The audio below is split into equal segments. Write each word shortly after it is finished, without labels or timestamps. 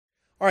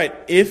All right,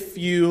 if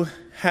you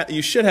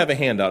should have a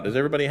handout. Does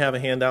everybody have a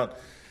handout?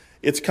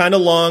 It's kind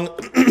of long,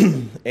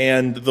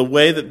 and the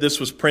way that this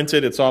was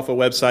printed, it's off a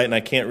website, and I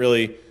can't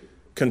really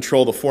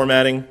control the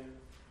formatting.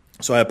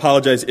 So I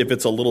apologize if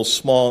it's a little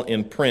small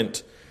in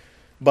print.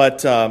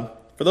 But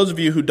for those of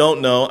you who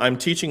don't know, I'm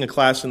teaching a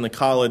class in the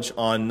college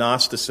on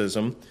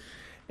Gnosticism,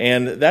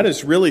 and that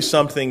is really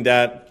something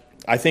that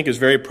I think is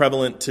very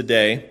prevalent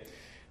today.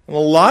 And a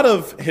lot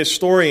of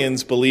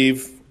historians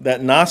believe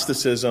that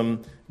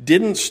Gnosticism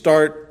didn't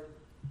start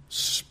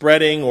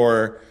spreading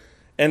or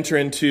enter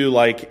into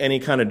like any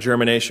kind of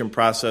germination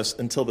process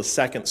until the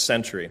 2nd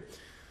century.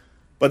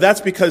 But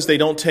that's because they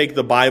don't take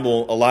the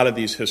Bible, a lot of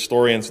these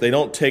historians, they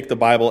don't take the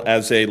Bible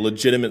as a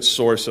legitimate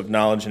source of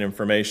knowledge and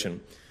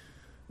information.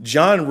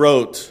 John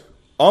wrote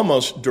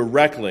almost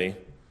directly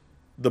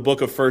the book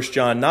of 1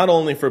 John, not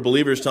only for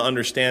believers to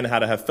understand how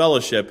to have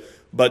fellowship,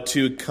 but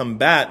to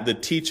combat the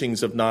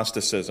teachings of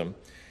Gnosticism.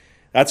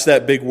 That's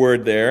that big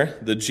word there.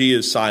 The G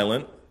is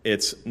silent.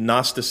 It's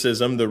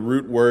Gnosticism. The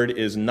root word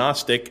is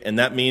Gnostic, and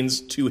that means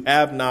to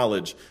have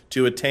knowledge,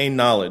 to attain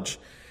knowledge.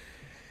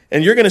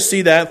 And you're going to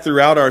see that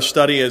throughout our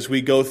study as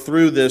we go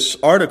through this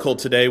article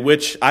today,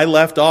 which I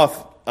left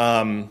off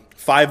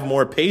 5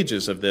 more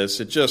pages of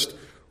this. It just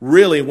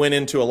really went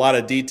into a lot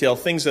of detail,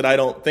 things that I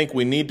don't think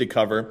we need to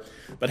cover.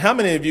 But how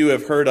many of you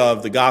have heard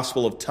of the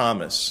Gospel of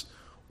Thomas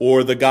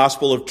or the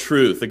Gospel of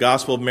Truth, the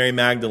Gospel of Mary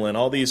Magdalene,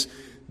 all these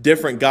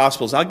different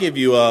Gospels? I'll give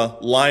you a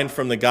line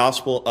from the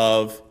Gospel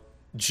of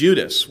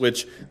Judas,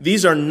 which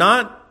these are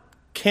not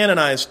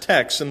canonized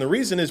texts, and the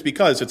reason is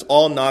because it's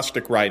all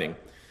Gnostic writing.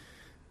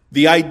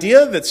 The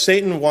idea that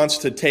Satan wants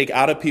to take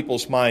out of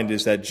people's mind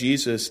is that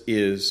Jesus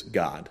is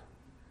God.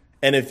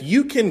 And if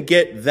you can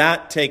get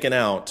that taken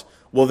out,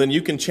 well, then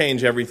you can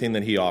change everything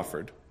that he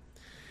offered.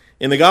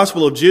 In the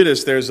Gospel of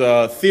Judas, there's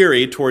a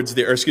theory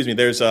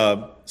there's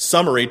a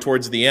summary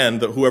towards the end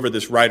that whoever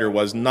this writer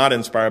was, not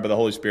inspired by the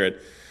Holy Spirit,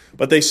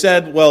 but they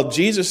said, well,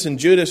 Jesus and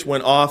Judas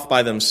went off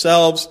by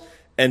themselves,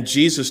 and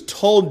Jesus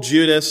told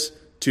Judas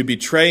to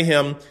betray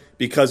him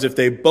because if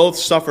they both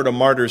suffered a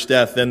martyr's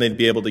death, then they'd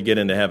be able to get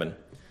into heaven.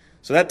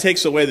 So that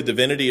takes away the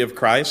divinity of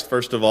Christ.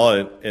 First of all,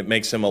 it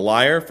makes him a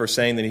liar for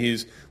saying that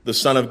he's the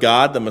Son of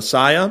God, the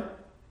Messiah.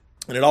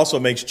 And it also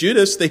makes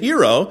Judas the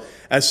hero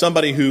as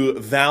somebody who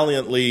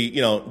valiantly,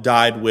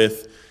 died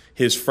with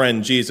his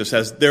friend Jesus,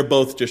 as they're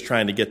both just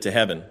trying to get to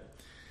heaven.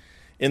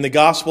 In the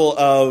Gospel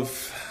of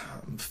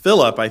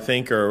Philip, I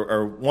think,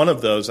 or one of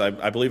those,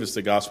 I believe it's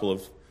the Gospel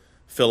of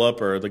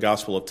Philip or the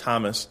Gospel of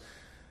Thomas,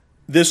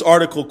 this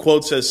article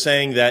quotes as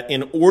saying that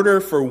in order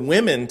for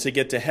women to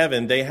get to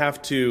heaven, they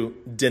have to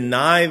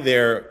deny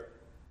their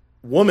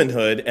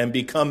womanhood and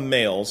become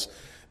males,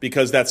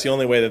 because that's the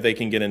only way that they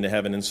can get into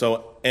heaven. And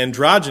so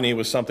androgyny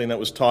was something that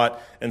was taught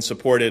and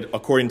supported,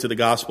 according to the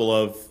Gospel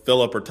of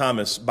Philip or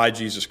Thomas, by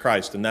Jesus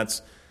Christ. And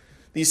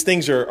these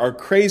things are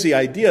crazy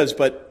ideas,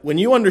 but when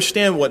you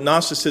understand what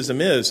Gnosticism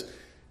is,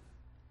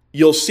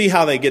 you'll see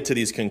how they get to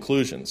these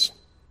conclusions.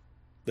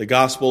 The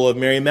Gospel of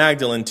Mary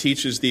Magdalene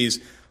teaches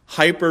these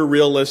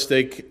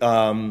hyper-realistic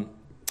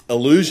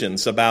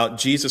illusions about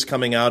Jesus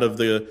coming out of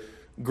the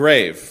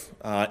grave.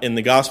 In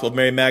the Gospel of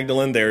Mary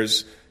Magdalene,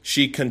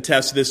 she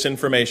contests this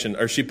information,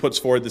 or she puts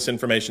forward this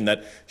information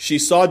that she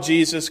saw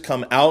Jesus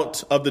come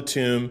out of the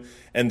tomb,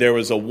 and there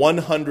was a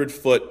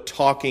 100-foot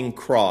talking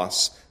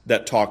cross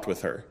that talked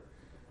with her.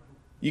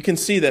 You can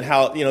see that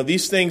how,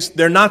 these things,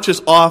 they're not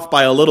just off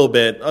by a little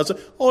bit.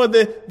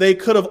 They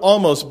could have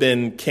almost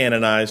been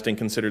canonized and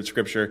considered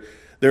Scripture.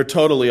 They're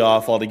totally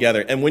off altogether.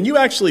 And when you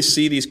actually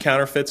see these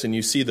counterfeits and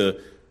you see the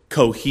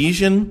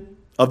cohesion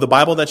of the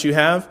Bible that you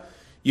have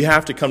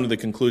to come to the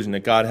conclusion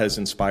that God has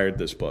inspired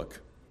this book,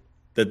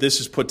 that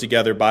this is put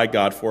together by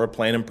God for a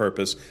plan and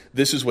purpose.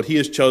 This is what he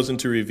has chosen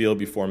to reveal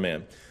before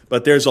man.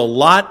 But there's a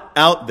lot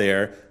out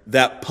there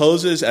that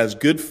poses as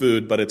good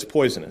food, but it's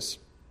poisonous.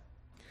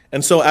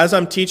 And so as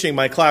I'm teaching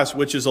my class,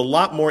 which is a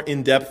lot more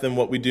in-depth than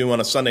what we do on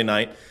a Sunday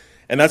night,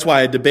 and that's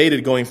why I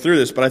debated going through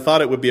this, but I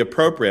thought it would be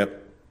appropriate,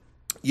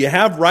 you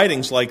have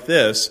writings like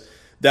this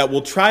that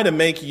will try to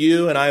make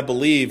you and I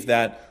believe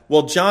that,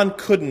 well, John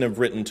couldn't have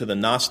written to the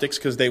Gnostics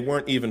because they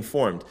weren't even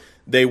formed.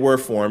 They were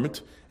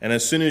formed, and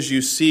as soon as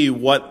you see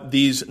what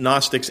these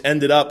Gnostics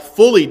ended up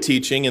fully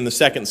teaching in the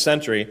 2nd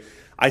century,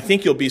 I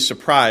think you'll be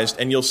surprised,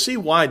 and you'll see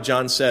why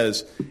John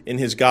says in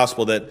his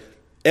gospel that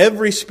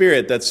every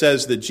spirit that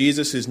says that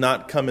Jesus is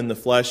not come in the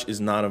flesh is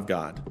not of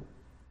God.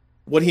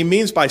 What he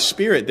means by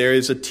spirit there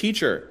is a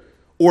teacher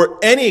or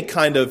any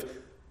kind of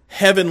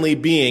heavenly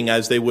being,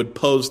 as they would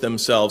pose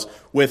themselves,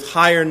 with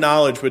higher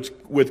knowledge,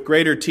 with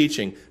greater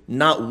teaching.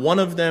 Not one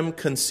of them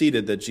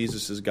conceded that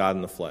Jesus is God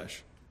in the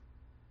flesh.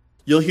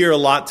 You'll hear a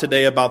lot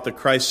today about the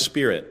Christ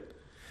Spirit,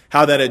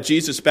 how that at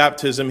Jesus'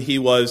 baptism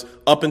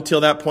up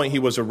until that point, he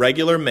was a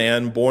regular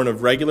man born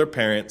of regular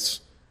parents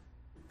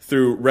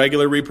through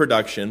regular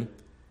reproduction,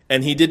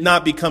 and he did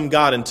not become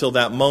God until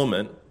that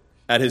moment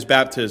at his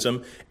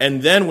baptism.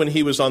 And then when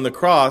he was on the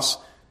cross,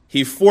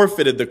 he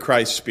forfeited the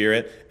Christ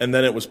Spirit, and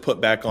then it was put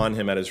back on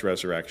him at his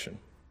resurrection.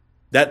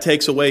 That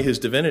takes away his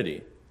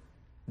divinity.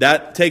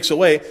 That takes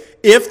away.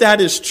 If that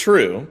is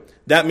true,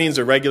 that means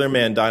a regular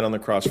man died on the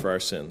cross for our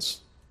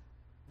sins,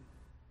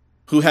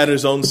 who had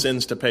his own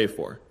sins to pay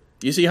for.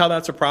 Do you see how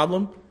that's a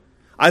problem?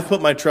 I've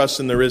put my trust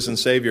in the risen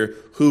Savior,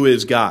 who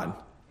is God.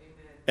 Amen.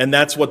 And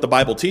that's what the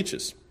Bible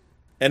teaches.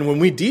 And when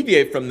we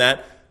deviate from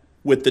that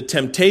with the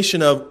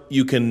temptation of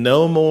you can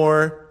know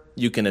more,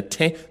 you can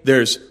attain,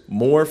 there's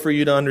more for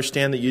you to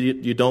understand that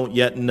you don't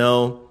yet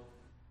know,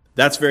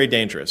 that's very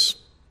dangerous.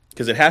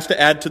 Because it has to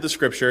add to the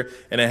Scripture,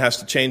 and it has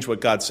to change what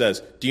God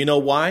says. Do you know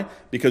why?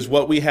 Because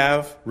what we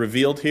have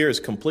revealed here is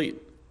complete.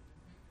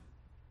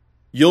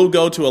 You'll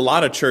go to a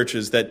lot of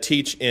churches that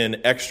teach in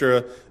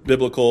extra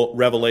biblical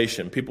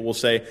revelation. People will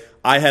say,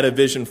 I had a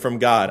vision from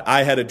God.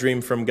 I had a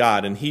dream from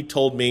God, and He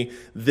told me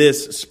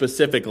this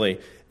specifically.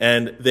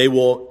 And they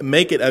will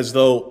make it as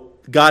though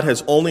God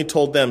has only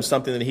told them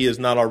something that He has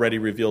not already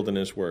revealed in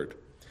His Word.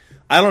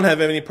 I don't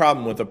have any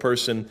problem with a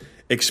person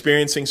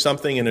experiencing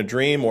something in a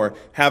dream or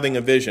having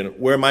a vision.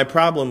 Where my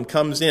problem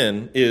comes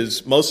in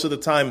is most of the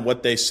time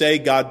what they say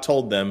God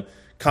told them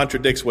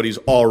contradicts what He's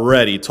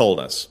already told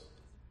us.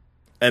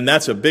 And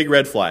that's a big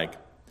red flag.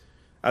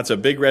 That's a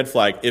big red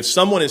flag. If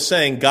someone is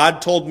saying,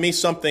 God told me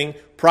something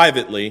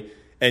privately,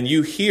 and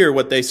you hear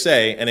what they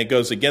say and it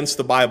goes against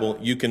the Bible,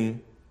 you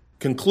can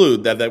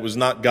conclude that that was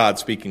not God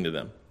speaking to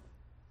them.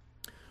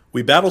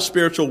 We battle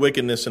spiritual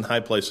wickedness in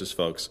high places,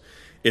 folks.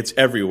 It's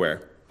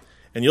everywhere.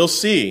 And you'll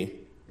see,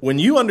 when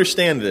you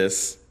understand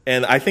this,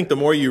 and I think the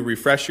more you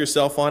refresh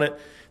yourself on it,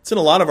 it's in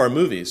a lot of our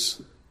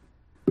movies.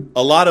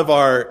 A lot of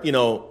our,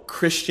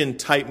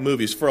 Christian-type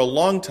movies. For a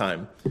long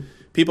time,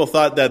 people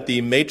thought that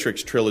the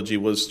Matrix trilogy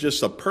was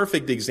just a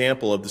perfect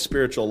example of the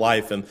spiritual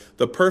life and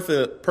the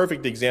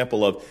perfect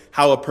example of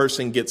how a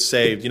person gets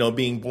saved,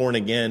 being born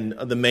again,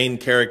 the main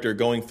character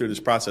going through this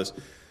process.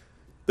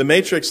 The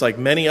Matrix, like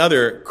many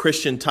other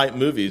Christian-type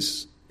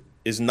movies,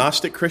 is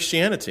Gnostic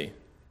Christianity.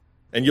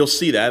 And you'll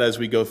see that as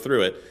we go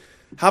through it.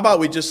 How about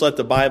we just let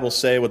the Bible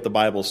say what the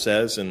Bible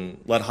says and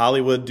let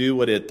Hollywood do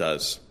what it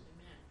does?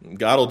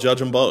 God will judge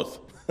them both.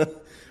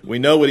 We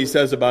know what He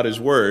says about His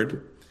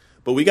Word,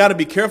 but we got to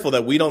be careful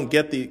that we don't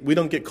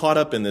get caught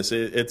up in this.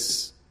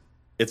 It's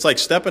like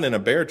stepping in a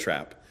bear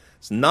trap.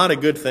 It's not a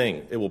good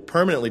thing. It will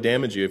permanently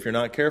damage you if you're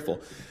not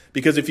careful.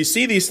 Because if you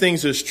see these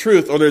things as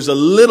truth, or there's a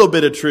little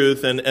bit of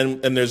truth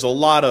and there's a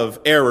lot of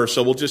error,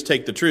 so we'll just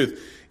take the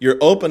truth, you're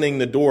opening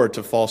the door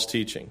to false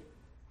teaching.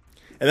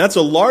 And that's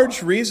a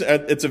large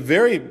reason, it's a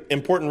very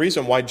important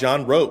reason why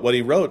John wrote what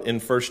he wrote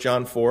in 1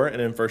 John 4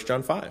 and in 1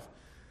 John 5.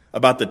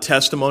 About the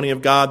testimony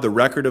of God, the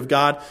record of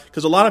God.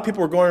 Because a lot of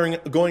people were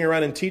going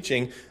around and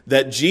teaching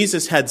that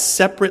Jesus had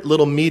separate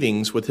little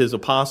meetings with His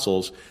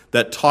apostles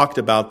that talked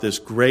about this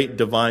great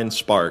divine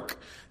spark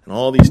and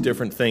all these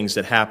different things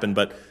that happened.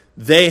 But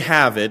they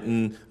have it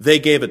and they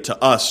gave it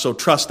to us, so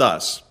trust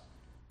us.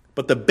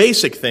 But the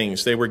basic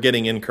things they were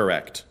getting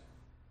incorrect.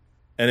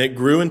 And it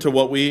grew into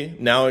what we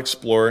now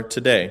explore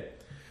today.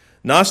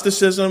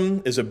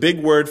 Gnosticism is a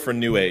big word for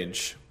New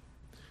Age.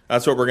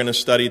 That's what we're going to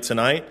study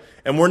tonight.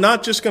 And we're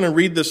not just going to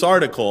read this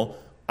article.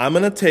 I'm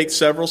going to take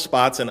several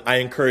spots, and I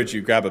encourage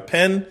you, grab a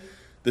pen.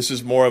 This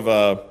is more of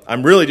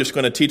I'm really just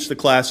going to teach the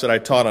class that I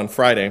taught on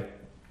Friday.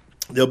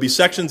 There'll be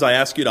sections I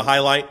ask you to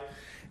highlight,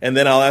 and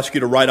then I'll ask you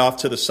to write off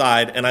to the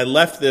side. And I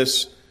left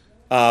this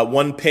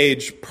one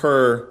page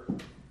per,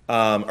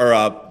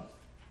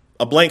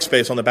 a blank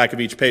space on the back of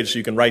each page so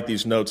you can write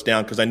these notes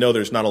down, because I know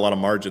there's not a lot of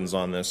margins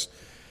on this.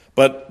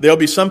 But there'll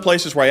be some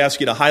places where I ask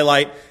you to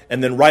highlight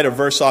and then write a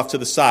verse off to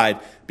the side,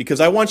 because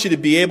I want you to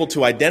be able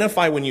to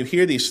identify when you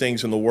hear these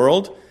things in the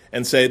world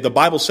and say, the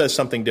Bible says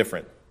something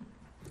different.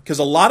 Because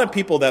a lot of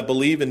people that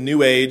believe in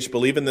New Age,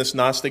 believe in this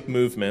Gnostic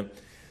movement,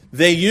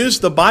 they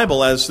use the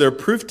Bible as their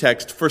proof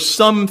text for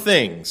some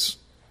things.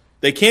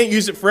 They can't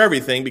use it for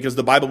everything because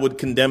the Bible would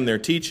condemn their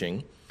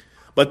teaching.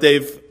 But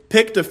they've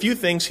picked a few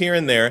things here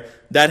and there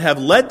that have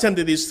led them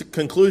to these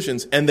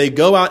conclusions, and they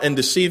go out and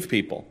deceive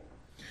people.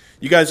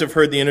 You guys have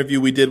heard the interview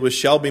we did with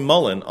Shelby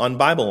Mullen on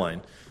Bible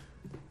Line.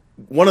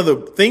 One of the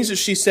things that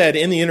she said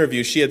in the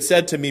interview, she had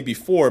said to me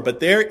before,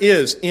 but there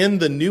is, in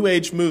the New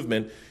Age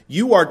movement,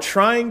 you are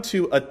trying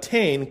to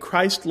attain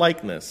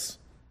Christ-likeness.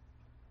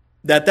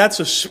 That's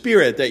a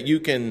spirit that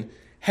you can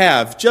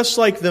have, just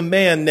like the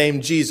man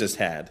named Jesus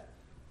had.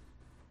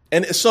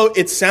 And so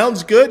it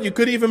sounds good. You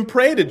could even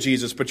pray to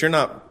Jesus, but you're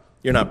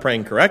not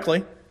praying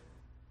correctly.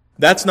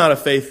 That's not a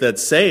faith that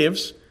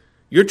saves.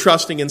 You're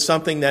trusting in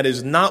something that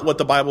is not what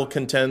the Bible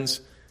contends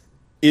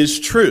is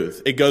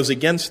truth. It goes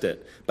against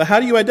it. But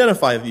how do you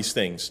identify these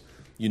things?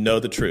 You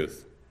know the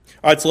truth.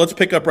 All right, so let's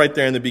pick up right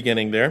there in the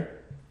beginning there.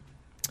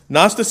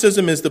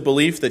 Gnosticism is the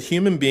belief that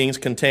human beings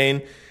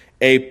contain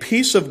a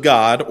piece of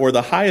God or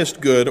the highest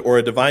good or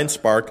a divine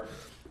spark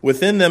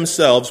within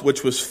themselves,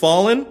 which was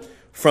fallen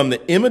from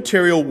the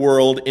immaterial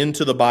world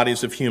into the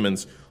bodies of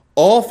humans.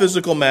 All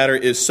physical matter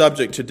is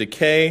subject to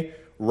decay,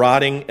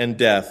 rotting, and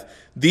death.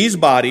 These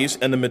bodies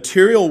and the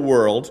material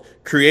world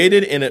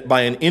created in it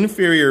by an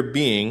inferior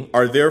being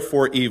are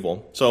therefore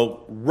evil.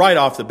 So right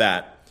off the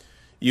bat,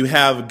 you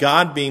have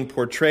God being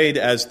portrayed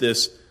as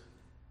this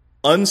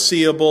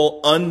unseeable,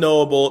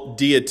 unknowable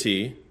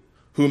deity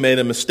who made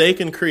a mistake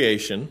in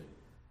creation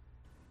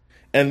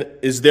and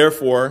is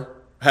therefore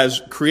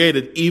has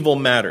created evil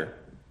matter.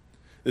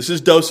 This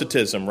is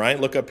Gnosticism, right?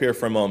 Look up here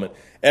for a moment.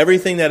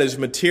 Everything that is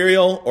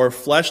material or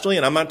fleshly,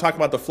 and I'm not talking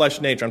about the flesh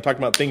nature, I'm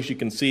talking about things you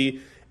can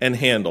see and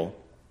handle.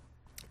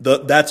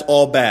 That's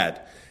all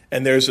bad.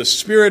 And there's a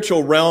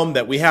spiritual realm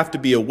that we have to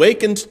be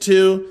awakened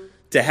to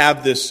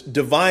have this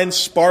divine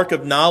spark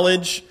of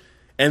knowledge,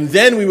 and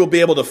then we will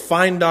be able to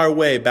find our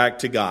way back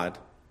to God.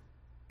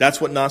 That's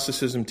what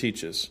Gnosticism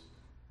teaches.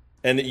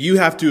 And you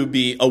have to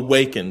be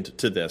awakened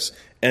to this.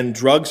 And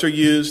drugs are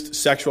used,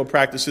 sexual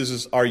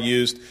practices are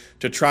used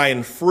to try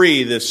and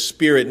free this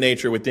spirit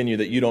nature within you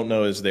that you don't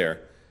know is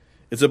there.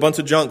 It's a bunch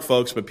of junk,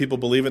 folks, but people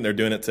believe it and they're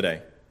doing it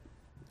today.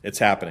 It's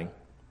happening.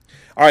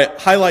 All right,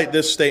 highlight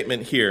this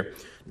statement here.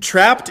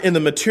 Trapped in the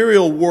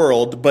material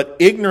world, but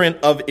ignorant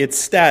of its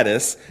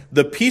status,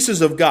 the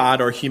pieces of God,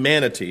 or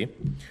humanity,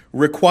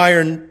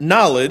 require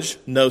knowledge,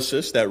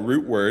 gnosis, that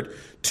root word,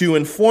 to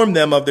inform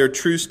them of their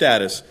true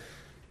status.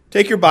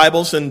 Take your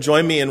Bibles and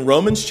join me in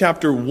Romans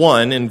chapter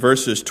 1 in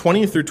verses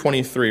 20 through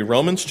 23.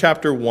 Romans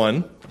chapter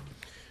 1,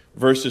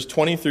 verses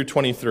 20 through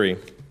 23.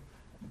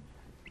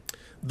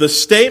 The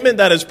statement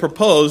that is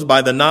proposed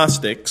by the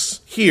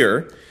Gnostics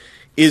here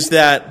is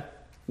that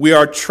we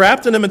are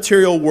trapped in a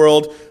material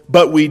world,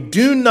 but we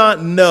do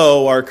not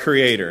know our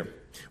Creator.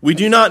 We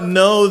do not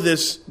know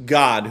this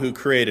God who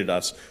created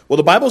us. Well,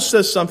 the Bible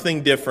says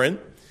something different,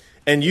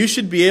 and you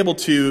should be able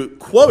to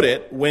quote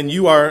it when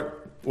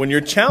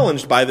you're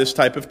challenged by this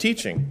type of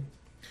teaching.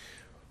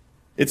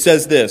 It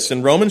says this,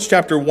 in Romans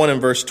chapter 1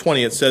 and verse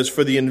 20, it says,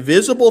 "For the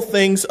invisible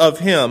things of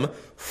Him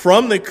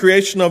from the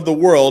creation of the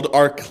world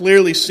are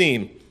clearly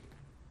seen."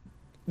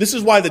 This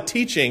is why the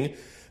teaching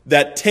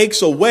that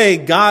takes away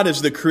God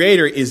as the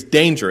Creator is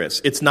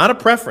dangerous. It's not a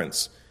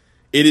preference.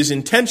 It is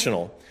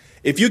intentional.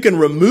 If you can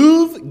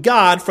remove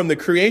God from the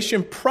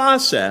creation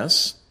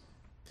process,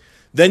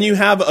 then you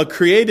have a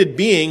created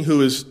being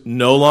who is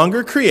no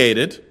longer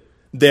created.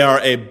 They are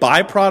a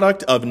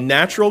byproduct of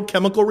natural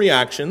chemical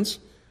reactions,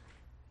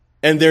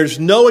 and there's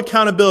no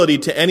accountability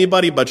to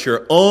anybody but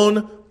your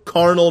own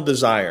carnal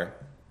desire.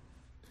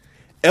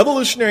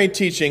 Evolutionary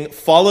teaching,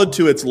 followed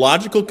to its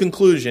logical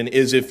conclusion,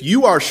 is if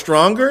you are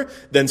stronger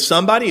than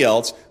somebody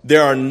else,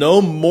 there are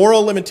no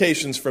moral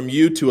limitations from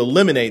you to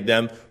eliminate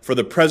them for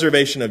the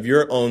preservation of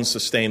your own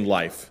sustained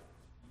life.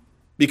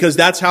 Because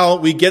that's how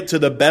we get to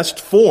the best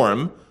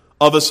form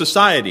of a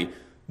society.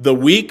 The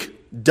weak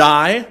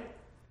die,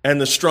 and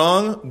the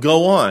strong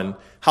go on.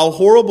 How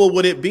horrible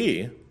would it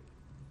be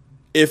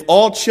if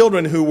all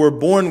children who were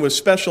born with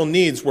special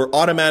needs were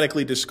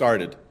automatically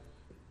discarded?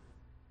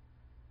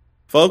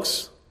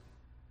 Folks,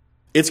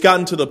 it's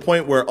gotten to the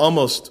point where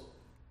almost,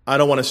 I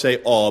don't want to say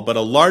all, but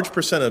a large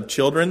percent of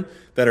children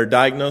that are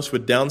diagnosed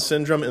with Down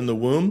syndrome in the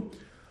womb,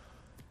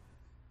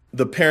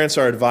 the parents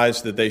are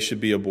advised that they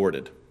should be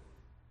aborted.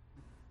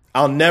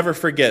 I'll never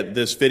forget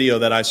this video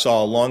that I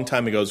saw a long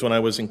time ago. It was when I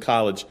was in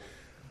college,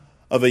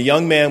 of a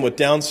young man with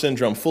Down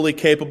syndrome, fully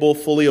capable,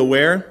 fully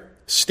aware,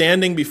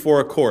 standing before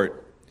a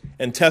court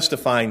and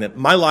testifying that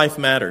my life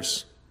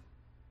matters.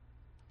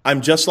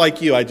 I'm just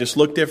like you. I just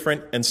look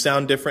different and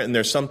sound different, and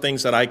there's some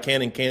things that I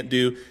can and can't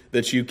do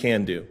that you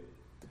can do.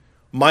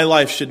 My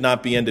life should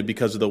not be ended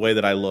because of the way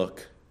that I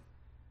look.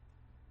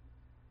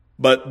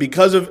 But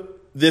because of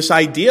this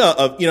idea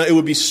of, it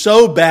would be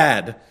so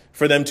bad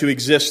for them to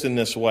exist in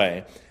this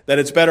way that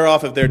it's better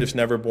off if they're just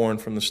never born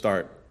from the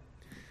start.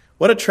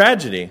 What a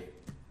tragedy.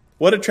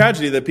 What a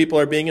tragedy that people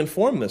are being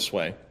informed this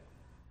way.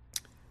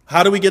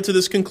 How do we get to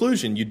this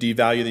conclusion? You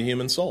devalue the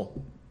human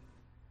soul.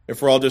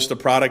 If we're all just a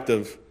product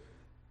of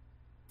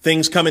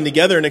things coming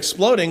together and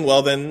exploding,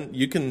 well, then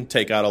you can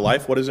take out a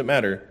life. What does it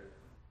matter?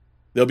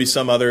 There'll be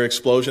some other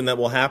explosion that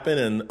will happen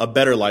and a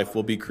better life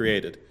will be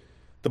created.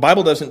 The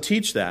Bible doesn't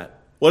teach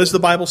that. What does the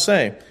Bible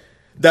say?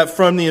 That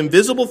from the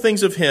invisible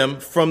things of Him,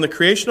 from the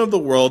creation of the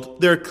world,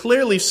 they're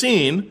clearly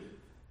seen,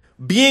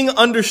 being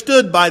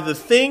understood by the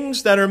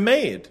things that are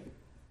made.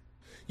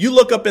 You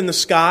look up in the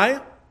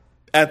sky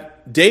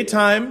at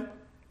daytime,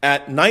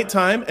 at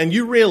nighttime, and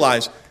you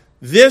realize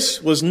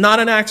this was not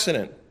an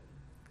accident.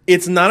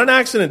 It's not an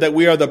accident that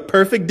we are the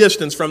perfect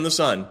distance from the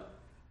sun.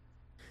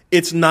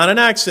 It's not an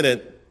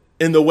accident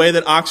in the way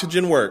that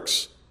oxygen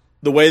works,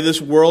 the way this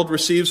world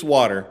receives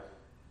water,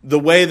 the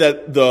way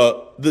that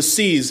the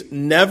seas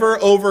never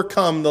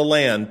overcome the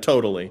land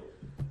totally.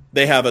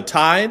 They have a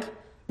tide.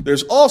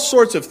 There's all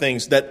sorts of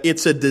things that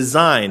it's a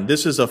design.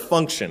 This is a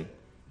function.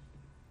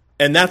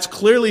 And that's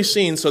clearly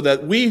seen so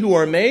that we who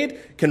are made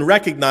can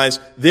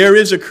recognize there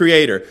is a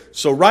creator.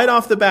 So right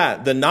off the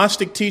bat, the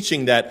Gnostic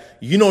teaching that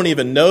you don't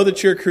even know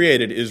that you're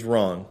created is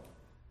wrong.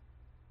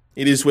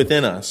 It is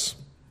within us.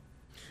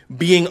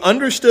 Being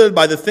understood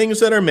by the things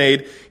that are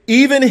made,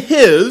 even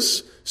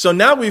His. So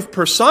now we've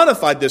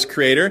personified this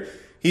creator.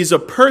 He's a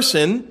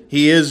person.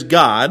 He is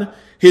God.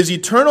 His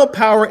eternal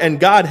power and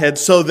Godhead,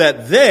 so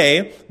that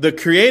they, the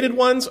created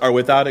ones, are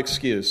without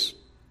excuse.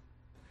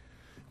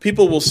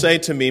 People will say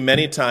to me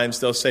many times,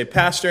 they'll say,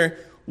 "Pastor,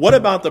 What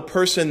about the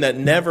person that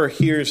never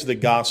hears the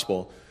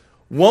gospel?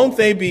 Won't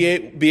they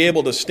be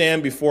able to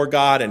stand before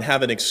God and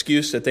have an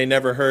excuse that they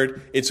never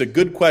heard? It's a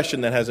good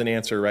question that has an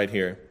answer right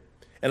here.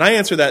 And I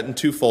answer that in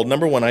twofold.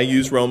 Number one, I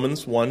use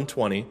Romans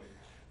 1:20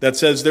 that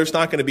says there's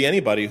not going to be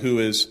anybody who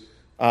has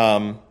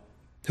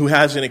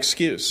an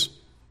excuse.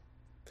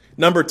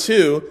 Number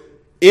two,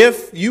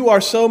 if you are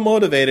so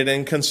motivated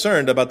and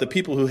concerned about the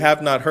people who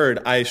have not heard,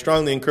 I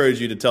strongly encourage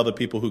you to tell the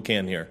people who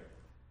can hear.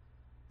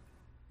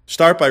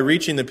 Start by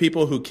reaching the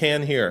people who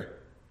can hear.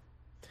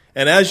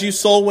 And as you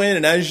soul win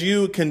and as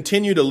you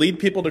continue to lead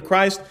people to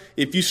Christ,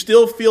 if you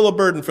still feel a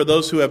burden for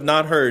those who have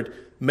not heard,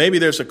 maybe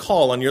there's a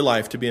call on your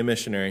life to be a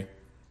missionary.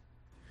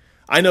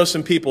 I know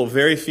some people,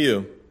 very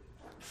few,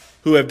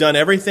 who have done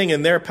everything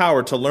in their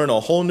power to learn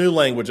a whole new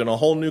language and a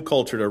whole new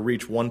culture to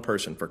reach one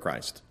person for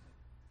Christ.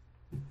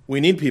 We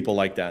need people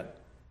like that.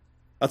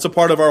 That's a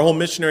part of our whole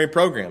missionary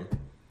program.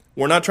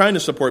 We're not trying to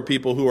support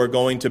people who are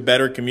going to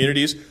better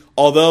communities,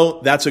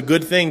 although that's a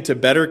good thing to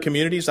better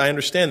communities. I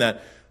understand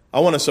that. I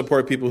want to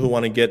support people who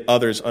want to get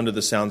others under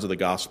the sounds of the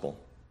gospel.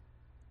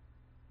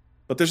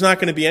 But there's not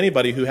going to be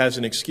anybody who has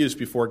an excuse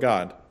before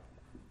God.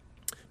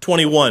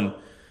 21.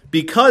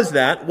 Because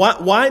that,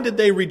 why did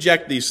they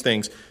reject these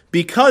things?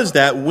 Because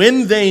that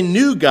when they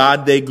knew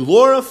God, they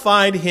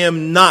glorified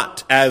him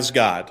not as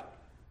God.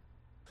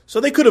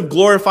 So they could have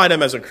glorified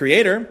him as a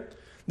creator.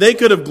 They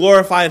could have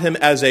glorified him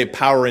as a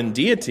power and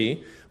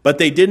deity, but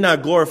they did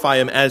not glorify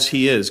him as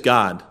he is,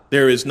 God.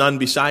 There is none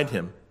beside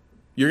him.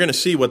 You're going to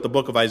see what the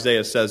book of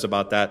Isaiah says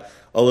about that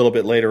a little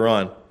bit later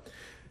on.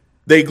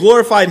 They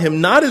glorified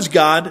him not as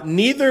God,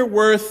 neither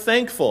were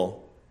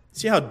thankful.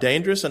 See how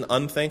dangerous an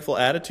unthankful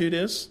attitude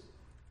is?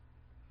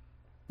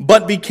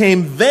 But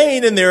became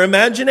vain in their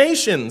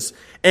imaginations,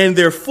 and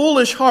their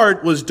foolish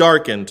heart was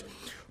darkened,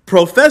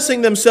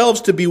 professing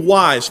themselves to be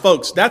wise.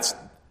 Folks,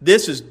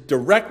 this is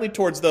directly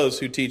towards those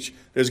who teach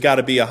there's got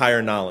to be a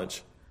higher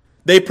knowledge.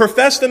 They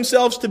profess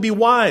themselves to be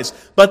wise,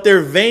 but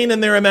they're vain in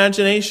their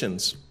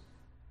imaginations.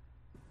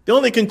 The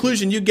only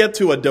conclusion you get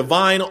to a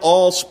divine,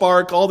 all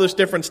spark, all this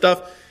different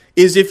stuff,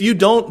 is if you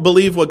don't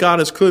believe what God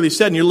has clearly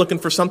said and you're looking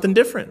for something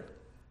different.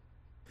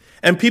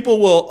 And people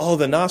will,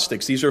 the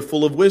Gnostics, these are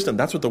full of wisdom.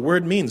 That's what the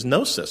word means,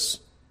 gnosis.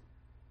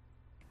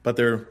 But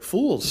they're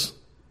fools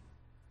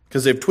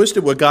because they've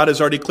twisted what God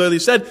has already clearly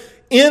said.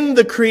 In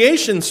the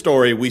creation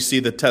story, we see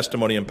the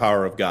testimony and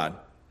power of God.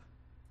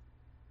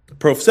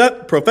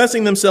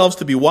 Professing themselves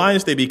to be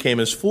wise, they became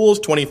as fools.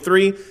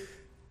 23,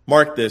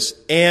 mark this,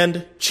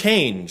 and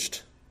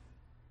changed.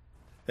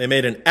 They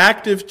made an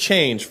active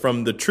change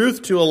from the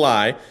truth to a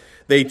lie.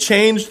 They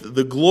changed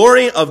the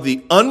glory of the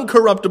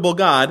uncorruptible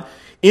God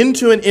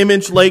into an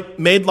image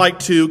made like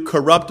to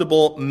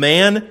corruptible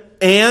man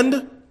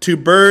and to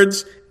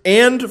birds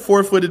and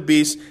four-footed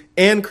beasts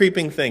and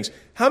creeping things.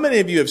 How many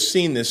of you have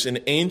seen this in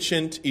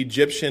ancient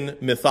Egyptian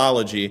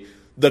mythology?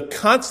 The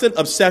constant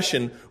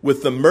obsession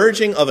with the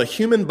merging of a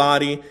human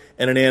body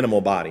and an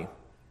animal body.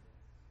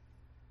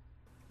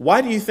 Why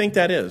do you think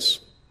that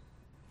is?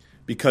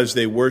 Because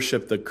they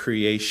worship the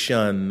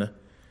creation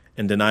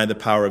and deny the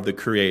power of the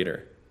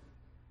Creator.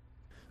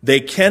 They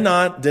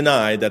cannot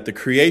deny that the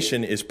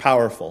creation is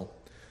powerful.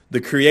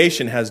 The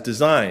creation has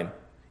design,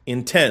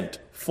 intent,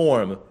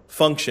 form,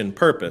 function,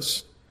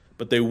 purpose,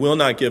 but they will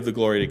not give the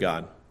glory to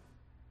God.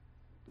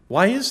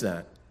 Why is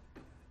that?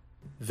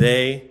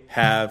 They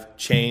have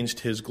changed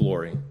his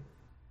glory.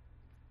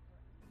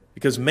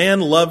 Because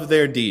man loved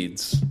their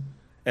deeds,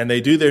 and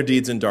they do their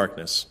deeds in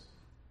darkness.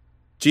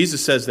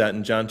 Jesus says that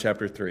in John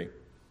chapter 3.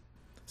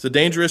 It's a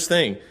dangerous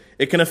thing.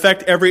 It can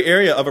affect every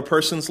area of a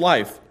person's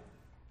life.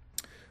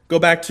 Go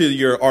back to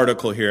your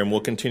article here and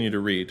we'll continue to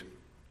read.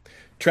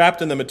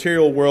 Trapped in the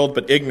material world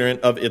but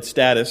ignorant of its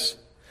status,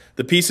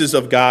 the pieces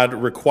of God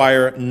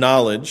require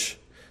knowledge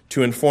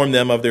to inform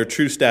them of their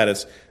true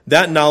status.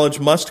 That knowledge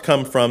must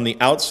come from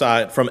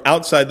outside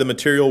the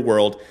material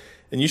world.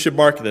 And you should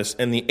mark this.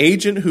 And the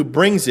agent who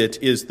brings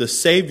it is the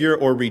Savior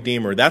or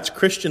Redeemer. That's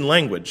Christian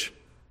language.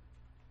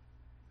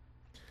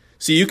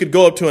 See, you could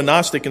go up to a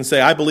Gnostic and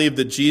say, I believe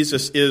that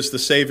Jesus is the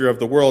Savior of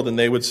the world, and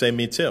they would say,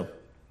 me too.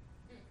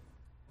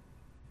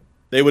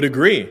 They would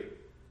agree,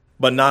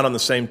 but not on the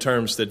same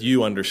terms that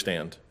you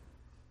understand.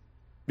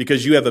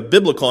 Because you have a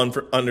biblical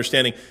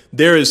understanding.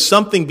 There is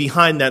something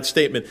behind that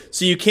statement.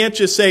 So you can't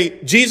just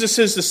say, Jesus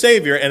is the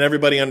Savior, and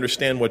everybody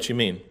understand what you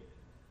mean.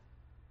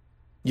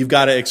 You've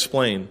got to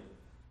explain.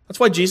 That's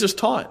why Jesus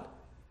taught.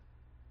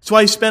 That's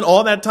why he spent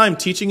all that time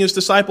teaching his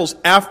disciples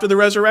after the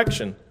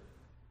resurrection.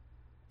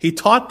 He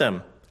taught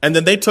them, and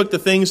then they took the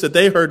things that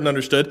they heard and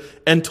understood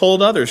and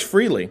told others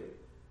freely.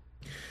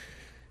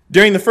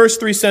 During the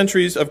first 3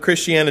 centuries of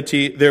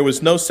Christianity, there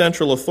was no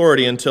central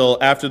authority until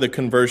after the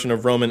conversion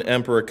of Roman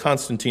Emperor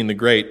Constantine the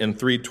Great in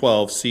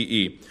 312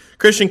 CE.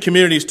 Christian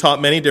communities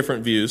taught many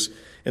different views.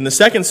 In the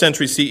 2nd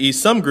century CE,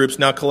 some groups,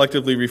 now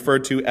collectively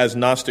referred to as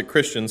Gnostic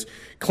Christians,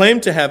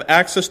 claimed to have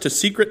access to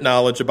secret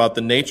knowledge about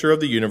the nature of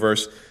the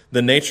universe,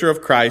 the nature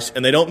of Christ,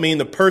 and they don't mean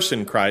the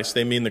person Christ,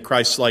 they mean the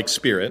Christ-like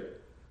spirit.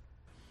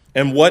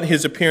 and what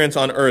his appearance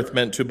on earth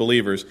meant to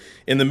believers.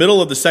 In the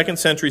middle of the 2nd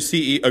century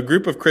CE, a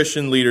group of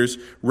Christian leaders,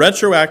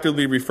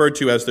 retroactively referred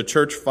to as the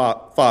Church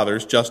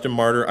Fathers, Justin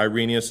Martyr,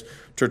 Irenaeus,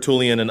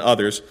 Tertullian, and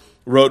others,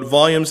 wrote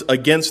volumes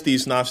against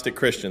these Gnostic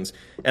Christians.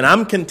 And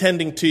I'm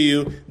contending to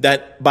you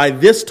that by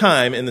this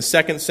time in the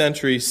 2nd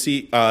century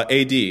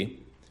AD,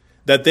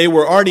 that they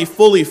were already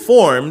fully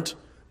formed,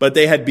 but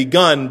they had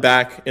begun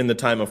back in the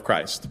time of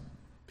Christ.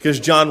 Because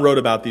John wrote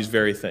about these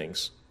very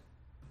things.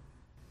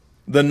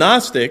 The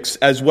Gnostics,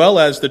 as well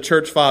as the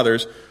Church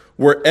Fathers,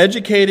 were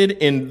educated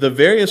in the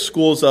various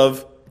schools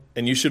of,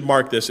 and you should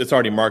mark this, it's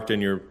already marked in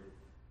your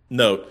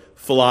note,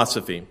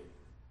 philosophy.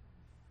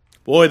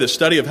 Boy, the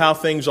study of how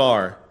things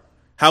are,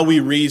 how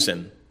we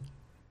reason.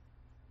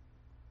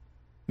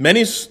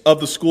 Many of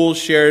the schools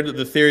shared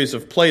the theories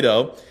of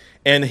Plato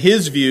and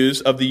his views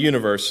of the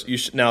universe.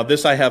 Now,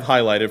 this I have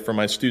highlighted for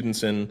my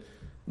students in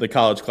the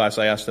college class.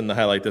 I asked them to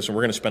highlight this, and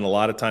we're going to spend a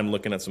lot of time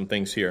looking at some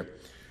things here.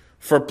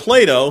 For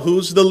Plato,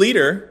 who's the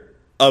leader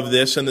of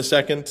this in the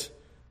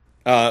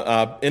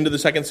into the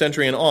 2nd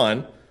century and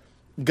on,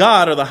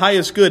 God, or the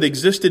highest good,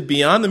 existed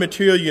beyond the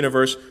material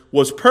universe,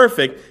 was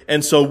perfect,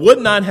 and so would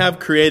not have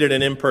created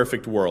an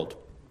imperfect world.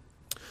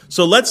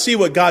 So let's see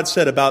what God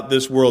said about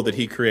this world that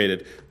he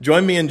created.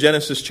 Join me in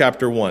Genesis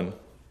chapter 1.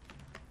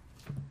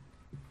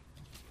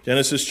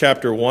 Genesis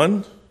chapter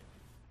 1.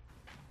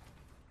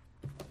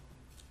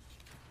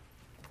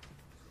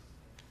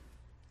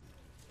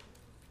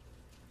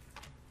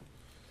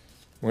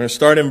 We're going to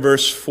start in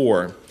verse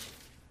 4.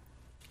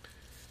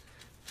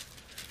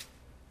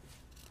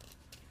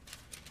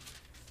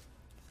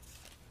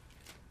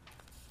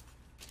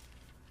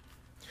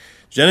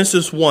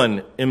 Genesis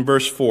 1 in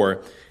verse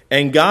 4.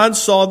 And God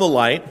saw the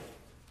light,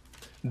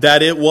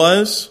 that it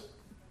was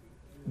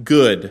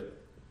good.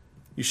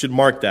 You should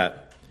mark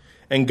that.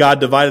 And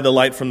God divided the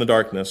light from the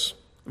darkness.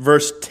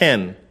 Verse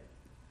 10.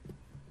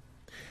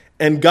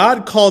 And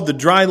God called the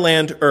dry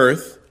land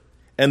earth,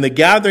 and the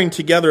gathering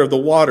together of the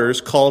waters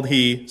called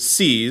he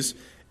seas,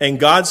 and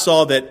God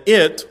saw that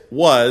it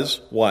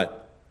was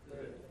what?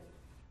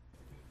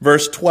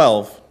 Verse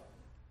 12.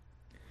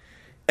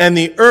 And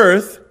the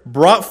earth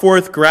brought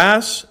forth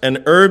grass,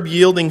 and herb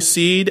yielding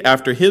seed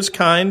after his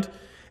kind,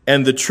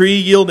 and the tree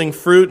yielding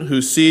fruit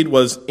whose seed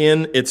was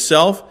in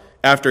itself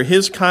after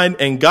his kind.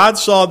 And God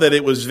saw that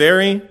it was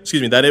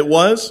that it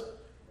was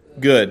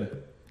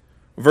good.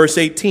 Verse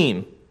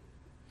 18.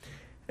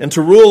 And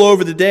to rule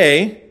over the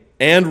day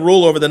and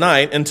rule over the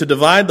night, and to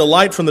divide the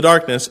light from the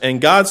darkness. And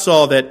God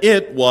saw that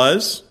it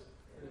was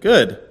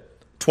good.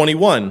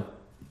 21.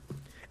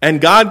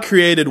 And God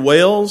created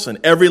whales and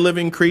every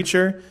living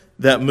creature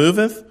that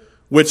moveth,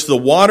 which the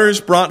waters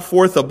brought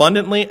forth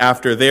abundantly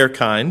after their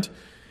kind,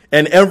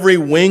 and every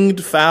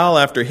winged fowl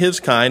after his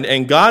kind.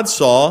 And God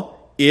saw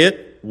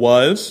it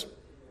was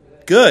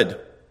good.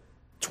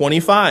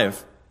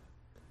 25.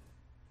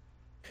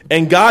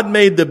 And God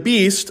made the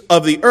beast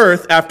of the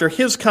earth after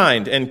his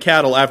kind, and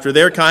cattle after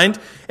their kind,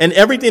 and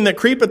everything that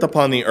creepeth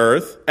upon the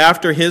earth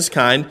after his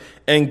kind.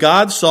 And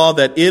God saw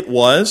that it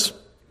was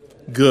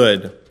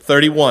good.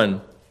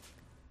 31.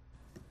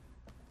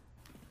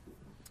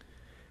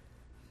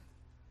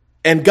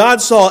 And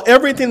God saw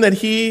everything that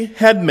he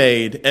had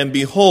made, and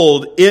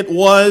behold, it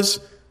was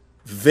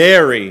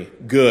very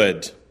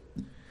good.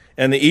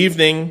 And the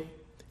evening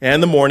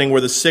and the morning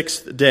were the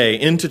 6th day.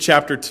 Into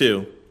chapter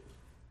 2.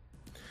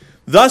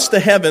 Thus the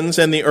heavens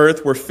and the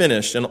earth were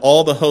finished, and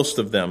all the host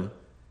of them.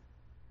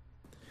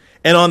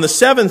 And on the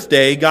 7th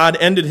day God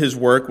ended his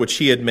work which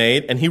he had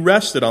made, and he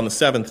rested on the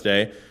 7th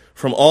day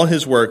from all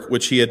his work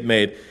which he had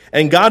made.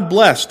 And God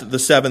blessed the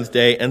 7th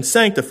day and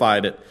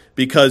sanctified it,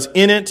 because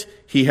in it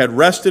he had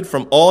rested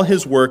from all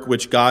his work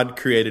which God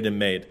created and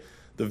made.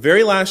 The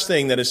very last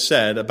thing that is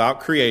said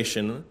about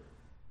creation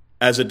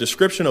as a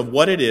description of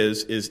what it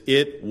is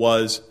it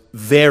was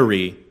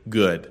very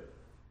good.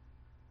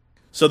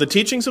 So the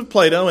teachings of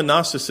Plato and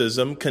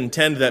Gnosticism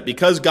contend that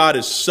because God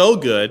is so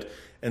good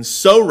and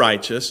so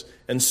righteous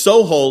and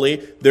so holy,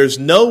 there's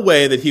no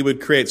way that he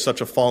would create such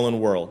a fallen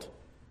world.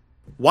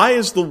 Why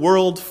is the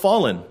world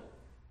fallen?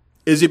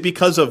 Is it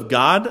because of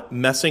God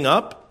messing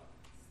up?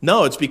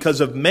 No, it's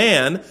because of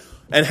man.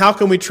 And how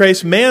can we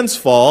trace man's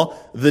fall?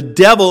 The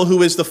devil,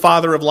 who is the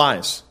father of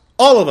lies.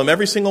 All of them,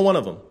 every single one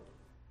of them.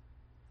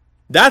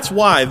 That's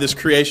why this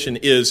creation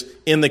is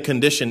in the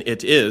condition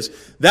it is.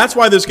 That's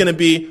why there's going to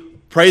be,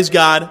 praise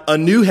God, a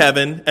new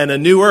heaven and a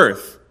new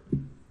earth.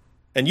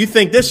 And you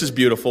think this is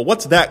beautiful.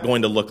 What's that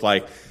going to look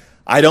like?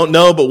 I don't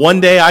know, but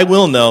one day I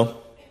will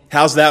know.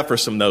 How's that for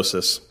some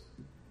gnosis?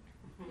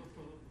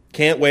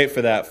 Can't wait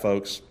for that,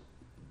 folks.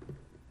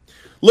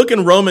 Look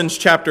in Romans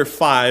chapter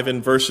 5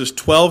 and verses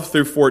 12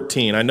 through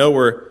 14. I know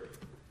we're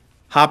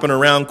hopping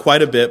around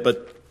quite a bit,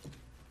 but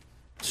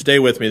stay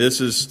with me.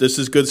 This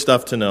is good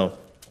stuff to know.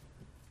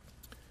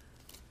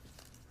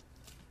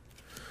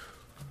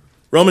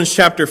 Romans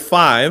chapter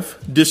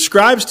 5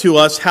 describes to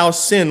us how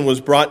sin was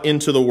brought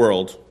into the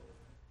world.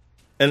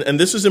 And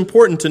this is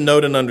important to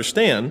note and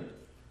understand,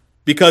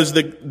 because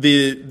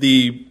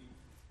the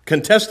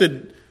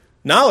contested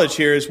Knowledge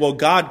here is, well,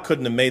 God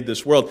couldn't have made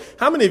this world.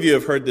 How many of you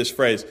have heard this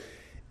phrase?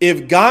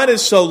 If God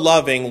is so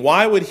loving,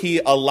 why would he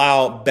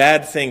allow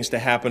bad things to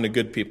happen to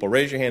good people?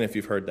 Raise your hand if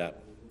you've heard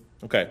that.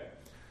 Okay.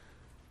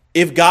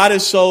 If God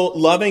is so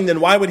loving,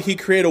 then why would he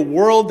create a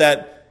world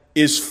that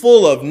is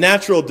full of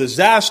natural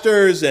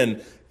disasters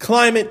and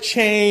climate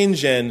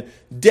change and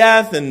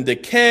death and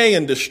decay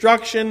and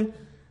destruction?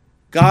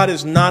 God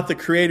is not the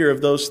creator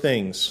of those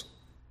things.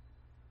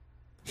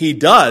 He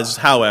does,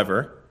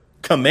 however,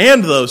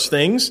 command those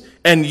things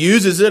and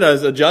uses it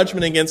as a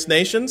judgment against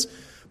nations,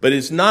 but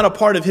it's not a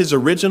part of his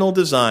original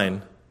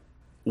design.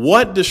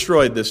 What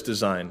destroyed this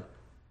design?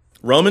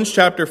 Romans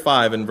chapter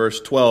 5 and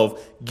verse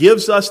 12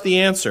 gives us the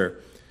answer.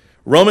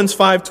 Romans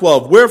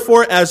 5:12,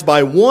 wherefore as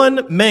by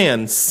one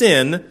man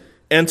sin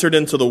entered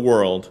into the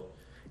world,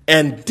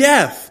 and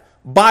death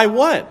by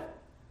what?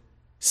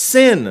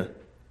 Sin.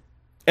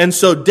 And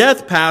so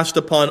death passed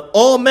upon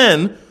all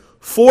men,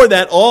 for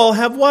that all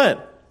have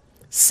what?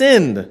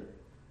 Sinned.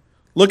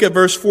 Look at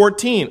verse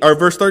 13.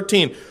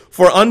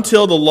 For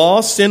until the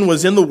law, sin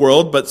was in the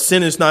world, but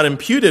sin is not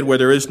imputed where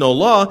there is no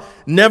law.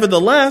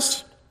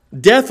 Nevertheless,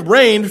 death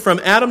reigned from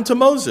Adam to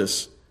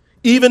Moses,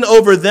 even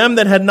over them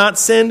that had not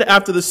sinned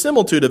after the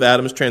similitude of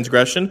Adam's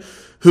transgression,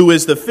 who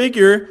is the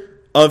figure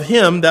of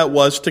him that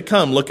was to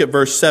come. Look at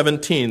verse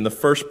 17, the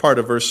first part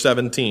of verse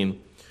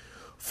 17.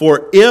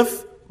 For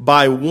if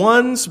by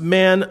one's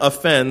man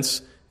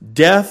offense,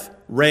 death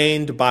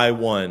reigned by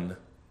one.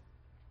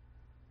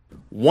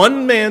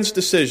 One man's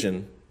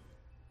decision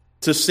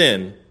to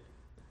sin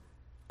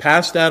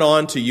passed that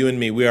on to you and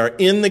me. We are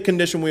in the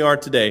condition we are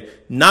today,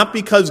 not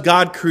because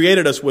God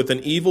created us with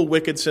an evil,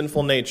 wicked,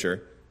 sinful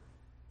nature,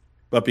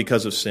 but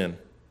because of sin.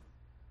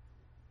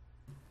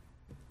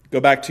 Go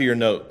back to your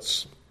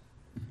notes.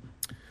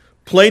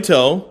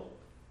 Plato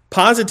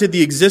posited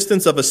the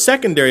existence of a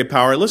secondary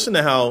power. Listen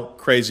to how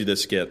crazy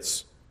this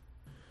gets.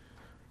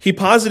 He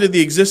posited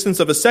the existence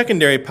of a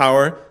secondary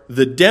power,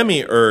 the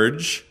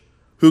demiurge,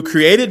 who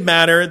created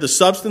matter, the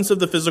substance of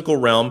the physical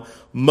realm.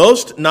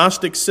 Most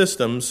Gnostic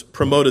systems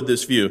promoted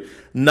this view.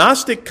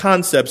 Gnostic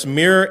concepts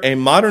mirror a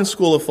modern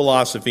school of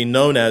philosophy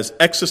known as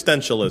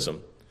existentialism.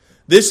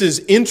 This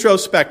is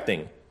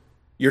introspecting.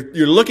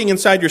 You're looking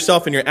inside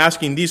yourself and you're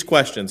asking these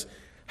questions.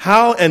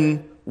 How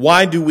and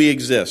why do we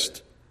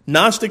exist?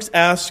 Gnostics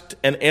asked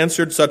and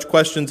answered such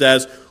questions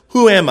as,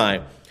 who am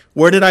I?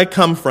 Where did I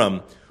come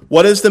from?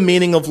 What is the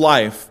meaning of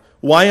life?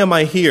 Why am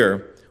I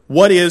here?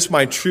 What is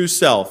my true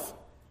self?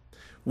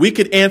 We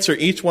could answer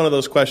each one of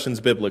those questions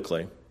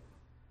biblically.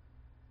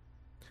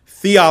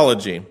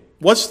 Theology.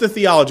 What's the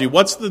theology?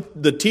 What's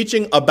the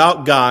teaching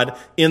about God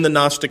in the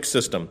Gnostic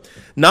system?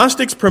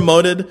 Gnostics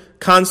promoted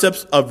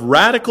concepts of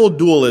radical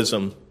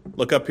dualism.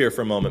 Look up here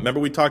for a moment. Remember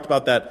we talked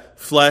about that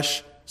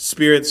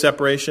flesh-spirit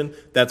separation?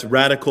 That's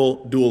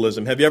radical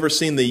dualism. Have you ever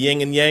seen the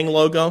yin and yang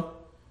logo?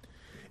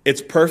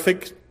 It's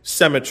perfect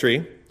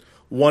symmetry.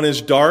 One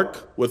is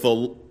dark with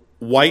a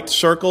white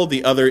circle.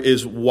 The other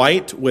is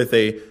white with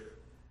a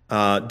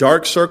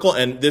dark circle,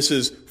 and this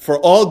is, for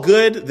all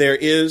good, there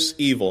is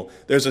evil.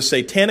 There's a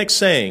satanic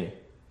saying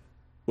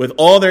with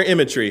all their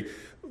imagery.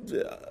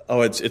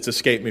 It's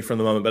escaped me from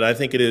the moment, but I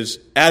think it is,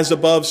 as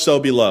above, so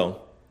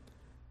below.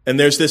 And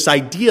there's this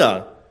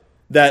idea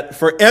that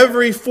for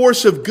every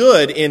force of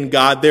good in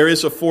God, there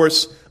is a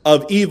force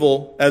of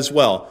evil as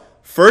well.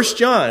 1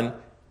 John,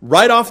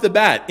 right off the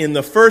bat, in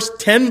the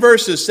first 10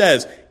 verses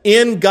says,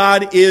 in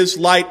God is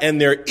light, and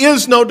there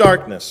is no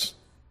darkness.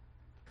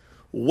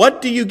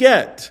 What do you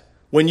get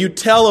when you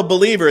tell a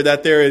believer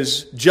that there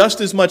is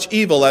just as much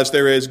evil as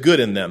there is good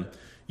in them?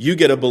 You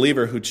get a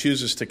believer who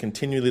chooses to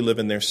continually live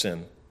in their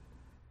sin.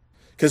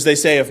 Because they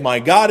say, if my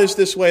God is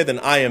this way, then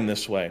I am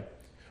this way.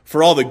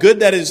 For all the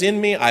good that is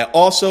in me, I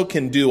also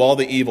can do all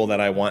the evil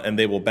that I want, and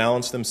they will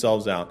balance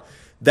themselves out.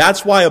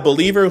 That's why a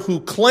believer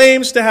who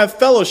claims to have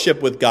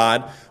fellowship with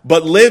God,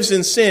 but lives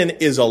in sin,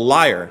 is a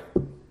liar.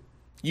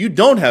 You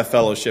don't have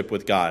fellowship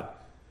with God.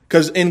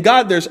 Because in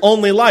God, there's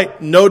only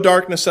light, no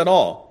darkness at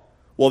all.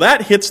 Well,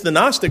 that hits the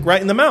Gnostic right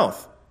in the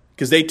mouth,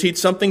 because they teach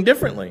something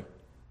differently.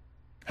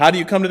 How do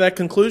you come to that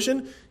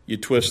conclusion? You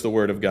twist the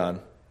Word of God.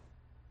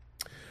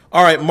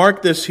 All right,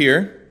 mark this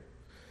here.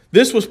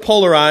 This was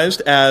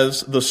polarized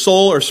as the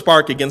soul or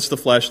spark against the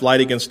flesh,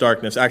 light against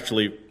darkness.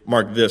 Actually,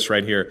 mark this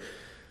right here.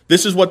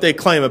 This is what they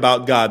claim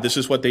about God. This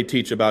is what they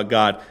teach about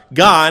God.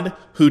 God,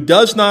 who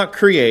does not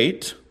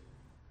create.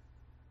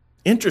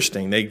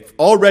 Interesting, they've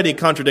already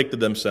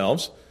contradicted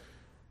themselves.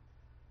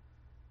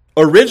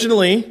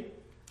 Originally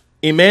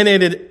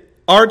emanated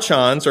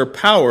archons or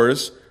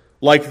powers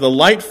like the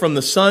light from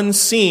the sun,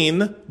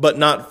 seen but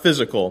not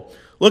physical.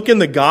 Look in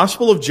the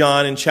Gospel of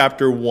John in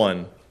chapter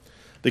 1.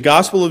 The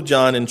Gospel of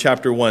John in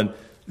chapter 1.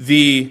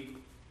 The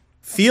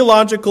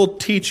theological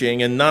teaching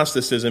in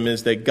Gnosticism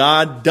is that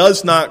God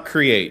does not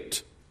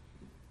create.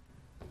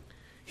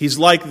 He's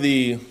like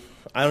I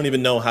don't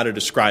even know how to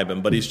describe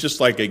him, but he's just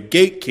like a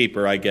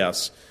gatekeeper, I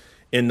guess,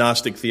 in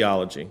Gnostic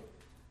theology.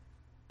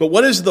 But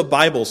what does the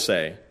Bible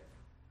say?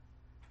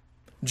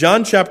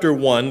 John chapter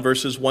 1,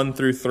 verses 1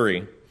 through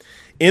 3.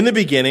 In the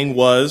beginning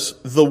was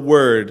the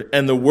Word,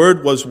 and the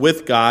Word was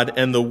with God,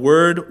 and the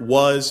Word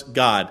was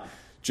God.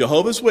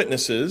 Jehovah's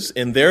Witnesses,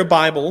 in their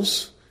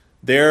Bibles,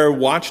 their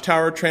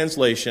Watchtower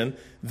translation,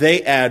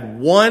 they add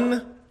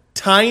one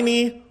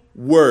tiny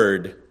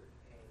word.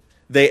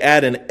 They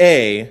add an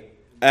A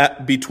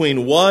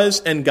between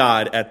was and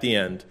God at the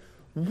end.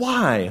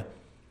 Why?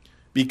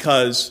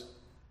 Because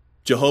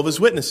Jehovah's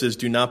Witnesses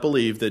do not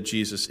believe that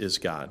Jesus is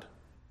God.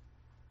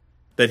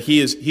 That he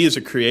is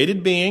a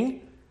created being.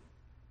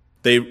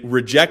 They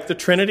reject the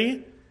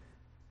Trinity.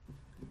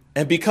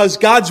 And because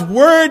God's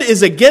word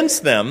is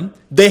against them,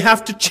 they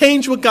have to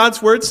change what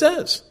God's word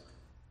says.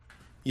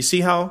 You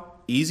see how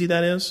easy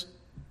that is?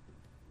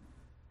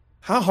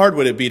 How hard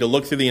would it be to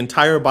look through the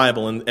entire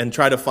Bible and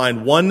try to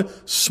find one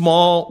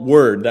small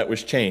word that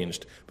was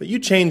changed? But you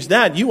change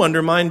that, you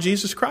undermine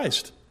Jesus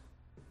Christ.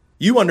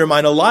 You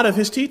undermine a lot of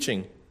his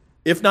teaching,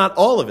 if not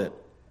all of it.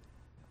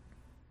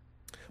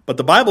 But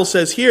the Bible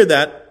says here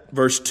that,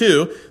 verse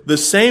 2, the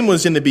same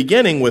was in the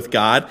beginning with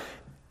God.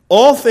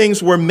 All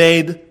things were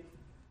made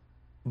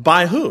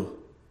by who?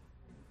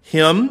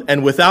 Him,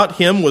 and without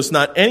him was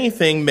not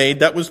anything made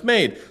that was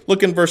made.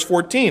 Look in verse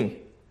 14.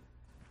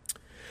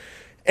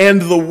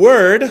 And the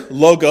word,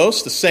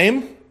 logos, the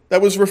same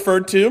that was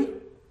referred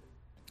to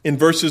in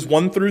verses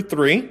 1 through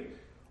 3,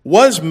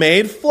 was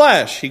made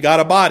flesh. He got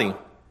a body.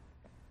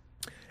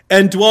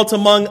 And dwelt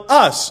among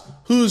us.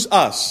 Who's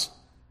us?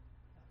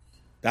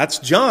 That's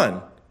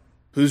John,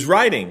 who's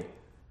writing.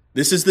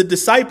 This is the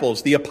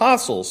disciples, the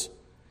apostles.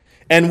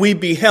 And we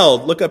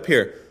beheld, look up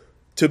here.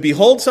 To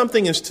behold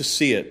something is to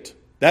see it.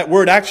 That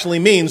word actually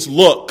means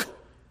look.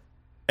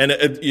 And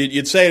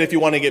you'd say it if you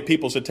want to get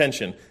people's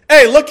attention.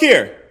 Hey, look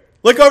here.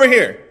 Look over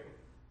here.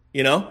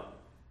 You know?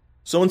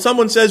 So when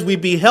someone says we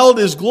beheld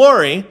his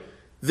glory,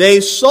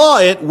 they saw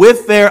it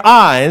with their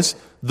eyes,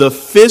 the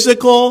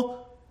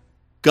physical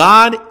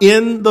God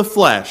in the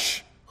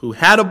flesh, who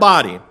had a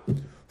body.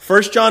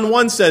 1 John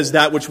 1 says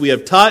that which we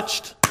have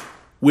touched,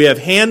 we have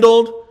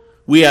handled,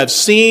 we have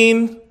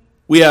seen,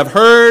 we have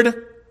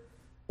heard.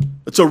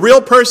 It's a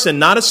real person,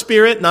 not a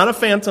spirit, not a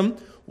phantom.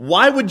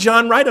 Why would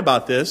John write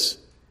about this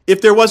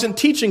if there wasn't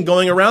teaching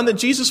going around that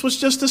Jesus was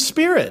just a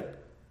spirit?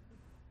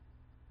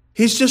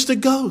 He's just a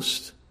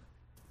ghost.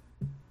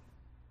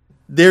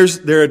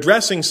 They're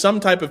addressing some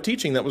type of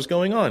teaching that was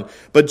going on.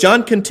 But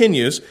John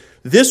continues,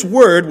 this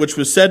word, which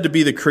was said to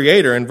be the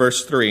Creator in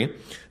verse 3,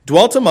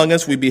 dwelt among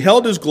us, we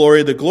beheld his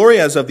glory, the glory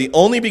as of the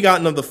only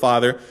begotten of the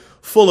Father,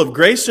 full of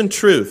grace and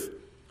truth.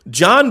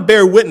 John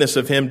bare witness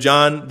of him,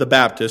 John the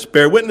Baptist,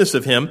 bare witness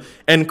of him,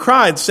 and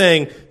cried,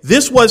 saying,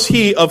 this was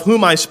he of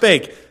whom I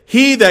spake.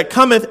 He that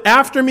cometh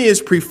after me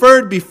is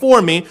preferred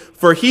before me,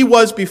 for he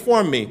was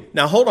before me.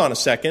 Now hold on a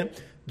second.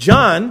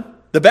 John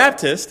the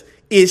Baptist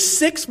is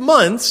 6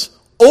 months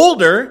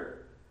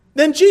older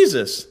than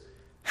Jesus.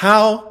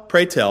 How,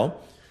 pray tell,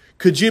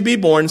 could you be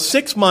born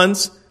 6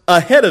 months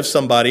ahead of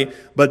somebody,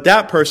 but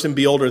that person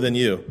be older than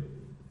you?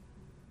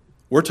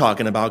 We're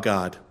talking about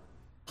God,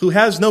 who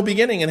has no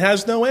beginning and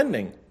has no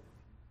ending.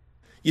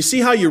 You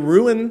see how you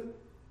ruin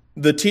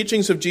the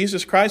teachings of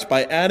Jesus Christ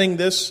by adding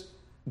this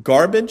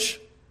garbage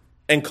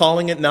and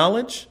calling it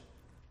knowledge?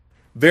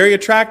 Very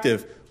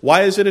attractive.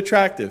 Why is it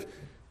attractive?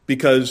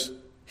 Because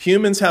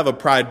humans have a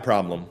pride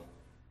problem.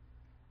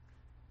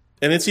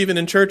 And it's even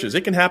in churches.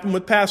 It can happen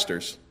with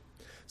pastors.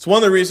 It's one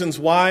of the reasons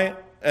why,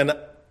 and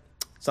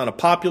it's not a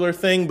popular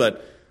thing,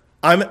 but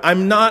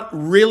I'm not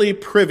really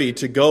privy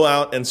to go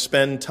out and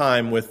spend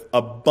time with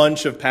a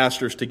bunch of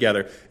pastors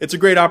together. It's a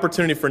great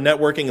opportunity for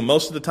networking, and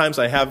most of the times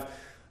I have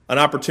an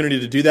opportunity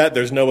to do that.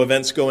 There's no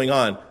events going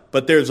on.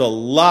 But there's a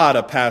lot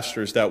of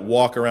pastors that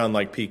walk around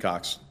like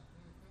peacocks.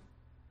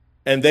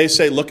 And they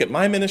say, look at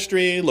my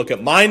ministry, look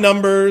at my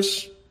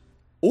numbers.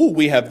 Ooh,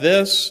 we have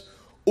this.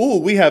 Ooh,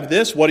 we have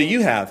this. What do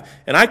you have?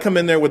 And I come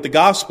in there with the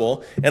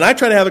gospel, and I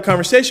try to have a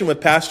conversation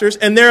with pastors,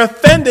 and they're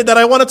offended that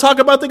I want to talk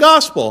about the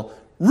gospel.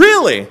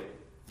 Really?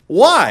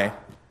 Why?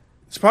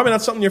 It's probably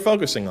not something you're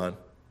focusing on.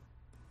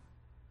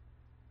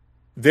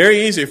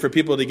 Very easy for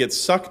people to get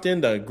sucked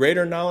into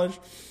greater knowledge,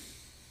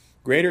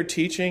 greater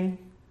teaching.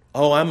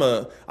 Oh,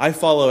 I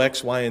follow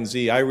X, Y, and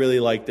Z. I really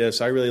like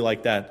this. I really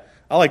like that.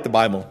 I like the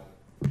Bible.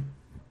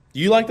 Do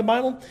you like the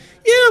Bible?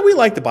 Yeah, we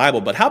like the Bible,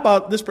 but how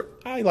about this?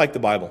 I like the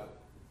Bible.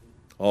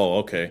 Oh,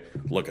 okay.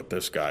 Look at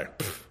this guy.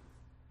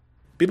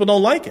 People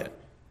don't like it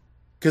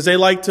because they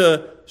like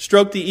to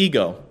stroke the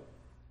ego,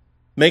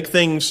 make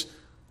things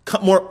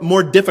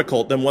more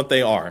difficult than what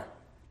they are.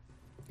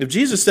 If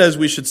Jesus says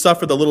we should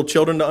suffer the little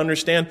children to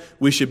understand,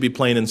 we should be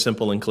plain and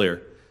simple and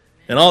clear.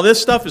 And all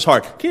this stuff is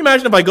hard. Can you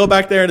imagine if I go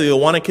back there to the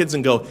Awana kids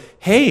and go,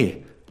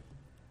 hey,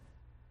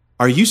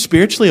 are you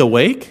spiritually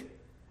awake?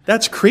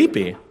 That's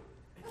creepy.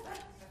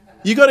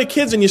 You go to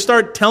kids and you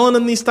start telling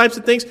them these types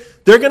of things,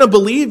 they're going to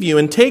believe you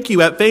and take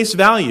you at face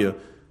value.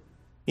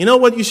 You know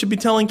what you should be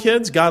telling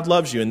kids? God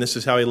loves you, and this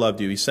is how he loved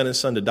you. He sent his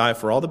son to die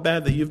for all the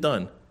bad that you've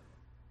done.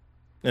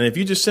 And if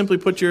you just simply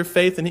put your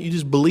faith in it, you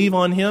just believe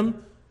on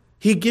him,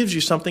 he gives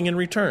you something in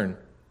return.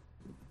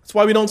 That's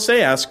why we don't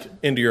say ask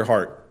into your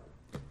heart.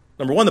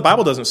 Number one, the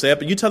Bible doesn't say it,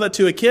 but you tell that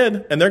to a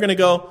kid, and they're going to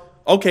go,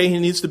 okay, he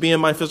needs to be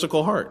in my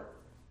physical heart.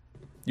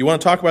 You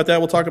want to talk about that?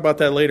 We'll talk about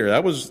that later.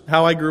 That was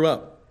how I grew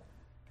up.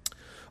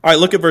 All right,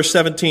 look at verse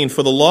 17.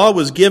 For the law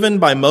was given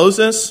by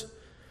Moses,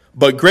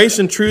 but grace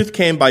and truth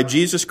came by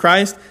Jesus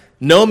Christ.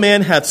 No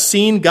man hath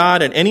seen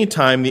God at any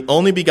time, the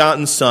only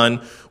begotten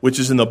Son, which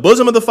is in the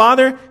bosom of the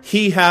Father,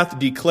 he hath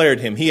declared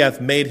him. He hath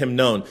made him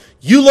known.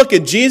 You look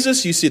at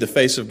Jesus, you see the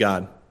face of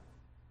God.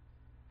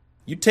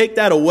 You take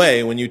that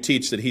away when you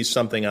teach that he's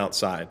something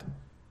outside,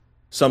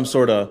 some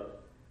sort of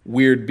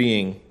weird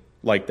being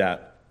like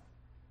that.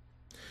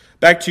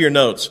 Back to your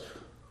notes.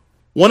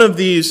 One of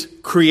these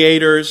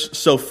creators,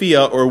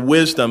 Sophia, or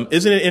wisdom,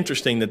 isn't it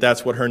interesting that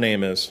that's what her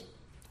name is?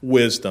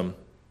 Wisdom.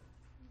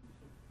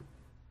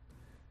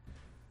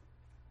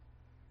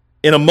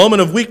 In a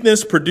moment of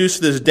weakness,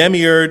 produced this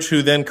demiurge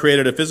who then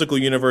created a physical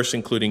universe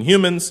including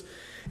humans.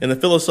 In the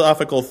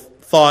philosophical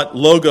thought,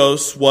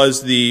 logos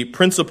was the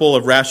principle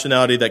of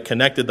rationality that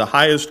connected the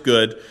highest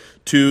good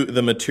to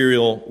the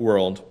material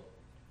world.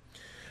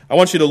 I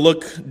want you to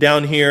look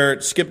down here,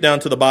 skip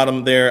down to the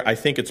bottom there. I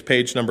think it's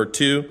page number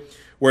 2,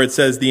 where it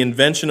says the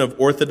invention of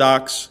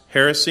orthodox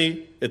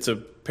heresy. It's a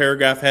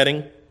paragraph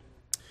heading.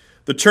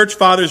 The church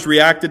fathers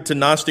reacted to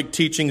Gnostic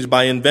teachings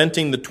by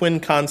inventing the twin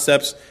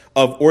concepts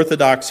of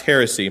orthodox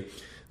heresy.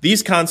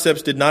 These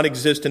concepts did not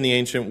exist in the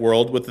ancient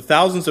world. With the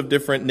thousands of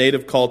different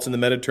native cults in the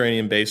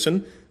Mediterranean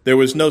basin, there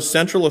was no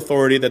central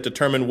authority that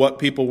determined what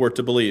people were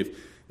to believe.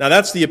 Now,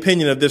 that's the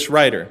opinion of this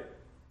writer,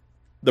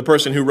 the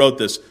person who wrote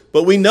this.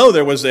 But we know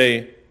there was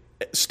a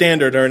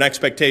standard or an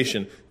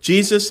expectation.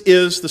 Jesus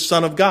is the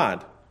Son of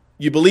God.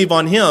 You believe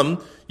on him,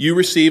 you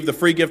receive the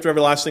free gift of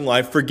everlasting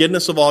life,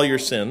 forgiveness of all your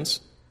sins,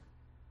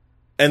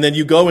 and then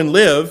you go and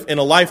live in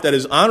a life that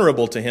is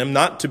honorable to him,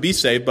 not to be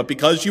saved, but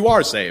because you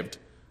are saved.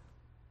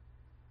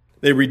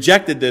 They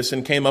rejected this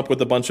and came up with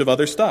a bunch of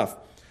other stuff.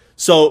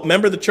 So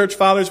remember the church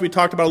fathers we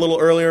talked about a little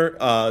earlier?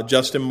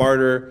 Justin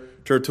Martyr,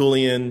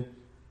 Tertullian,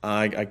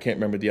 I can't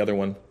remember the other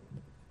one.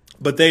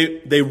 But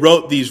they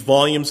wrote these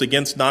volumes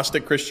against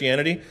Gnostic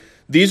Christianity.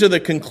 These are the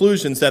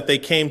conclusions that they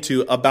came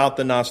to about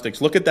the Gnostics.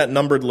 Look at that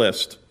numbered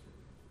list.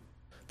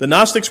 The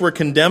Gnostics were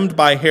condemned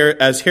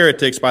as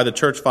heretics by the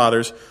church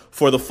fathers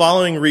for the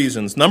following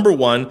reasons. Number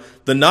one,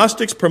 the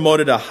Gnostics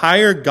promoted a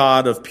higher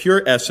God of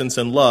pure essence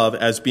and love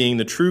as being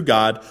the true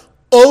God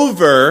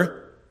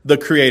over the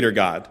creator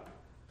God.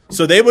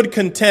 So they would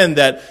contend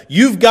that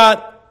you've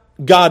got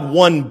God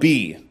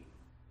 1B.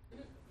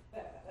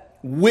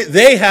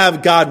 They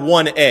have God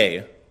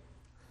 1A.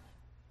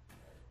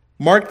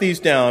 Mark these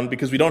down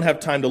because we don't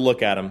have time to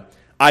look at them.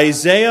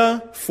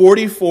 Isaiah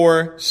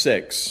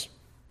 44:6.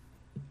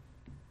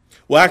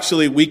 Well,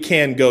 actually, we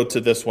can go to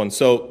this one.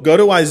 So go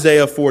to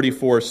Isaiah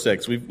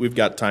 44:6. We've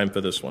got time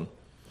for this one.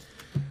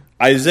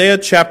 Isaiah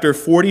chapter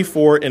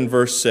 44 and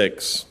verse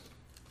 6.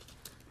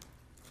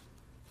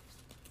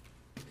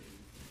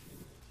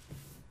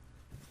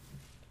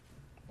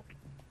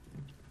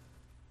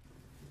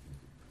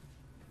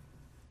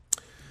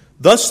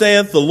 Thus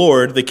saith the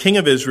Lord, the King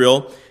of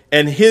Israel,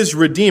 and his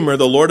Redeemer,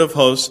 the Lord of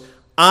hosts,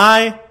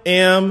 I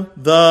am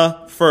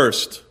the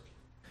first,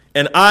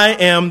 and I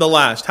am the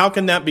last. How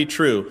can that be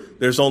true?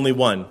 There's only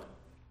one.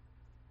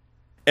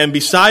 And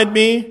beside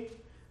me,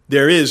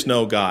 there is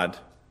no God.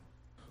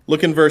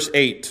 Look in verse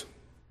 8.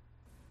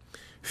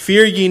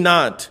 Fear ye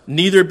not,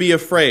 neither be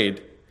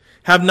afraid.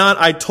 Have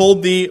not I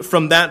told thee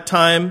from that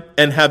time,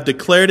 and have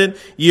declared it?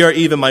 Ye are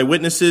even my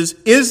witnesses.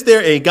 Is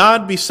there a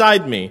God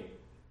beside me?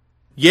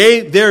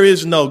 Yea, there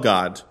is no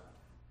God.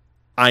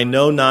 I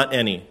know not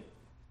any.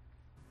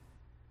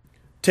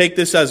 Take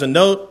this as a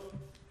note.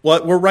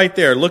 Well, we're right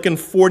there. Look in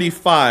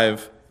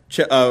 45,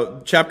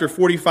 chapter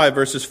 45,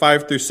 verses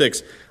 5 through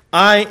 6.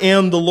 I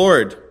am the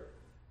Lord,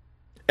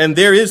 and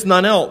there is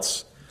none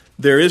else.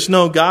 There is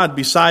no God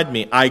beside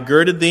me. I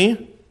girded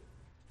thee,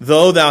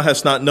 though thou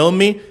hast not known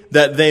me,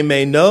 that they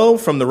may know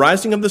from the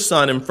rising of the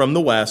sun and from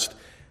the west,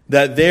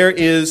 that there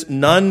is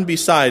none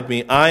beside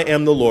me. I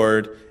am the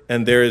Lord,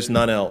 and there is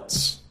none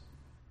else.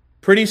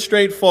 Pretty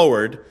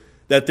straightforward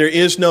that there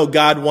is no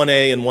God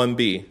 1A and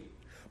 1B.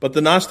 But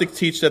the Gnostics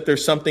teach that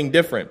there's something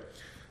different.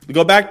 You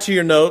go back to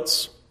your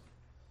notes.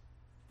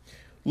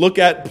 Look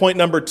at point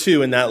number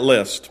 2 in that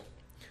list.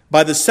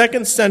 By the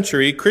 2nd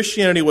century,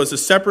 Christianity was a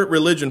separate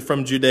religion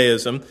from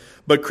Judaism,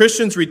 but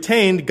Christians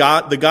retained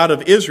God, the God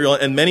of Israel,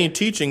 and many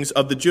teachings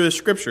of the Jewish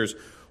scriptures.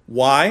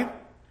 Why?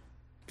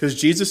 Because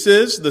Jesus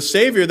is the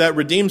Savior that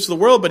redeems the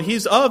world, but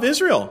he's of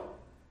Israel.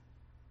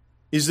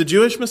 He's the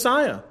Jewish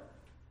Messiah.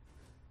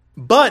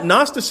 But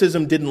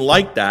Gnosticism didn't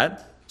like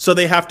that, so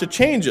they have to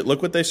change it.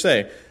 Look what they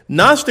say.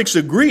 Gnostics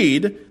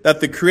agreed that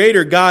the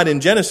Creator God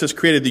in Genesis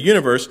created the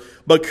universe,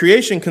 but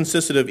creation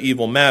consisted of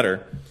evil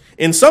matter.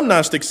 In some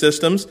Gnostic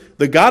systems,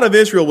 the God of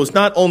Israel was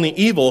not only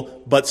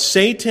evil, but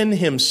Satan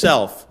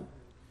himself.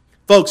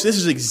 Folks, this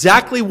is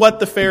exactly what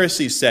the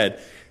Pharisees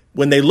said.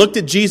 When they looked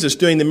at Jesus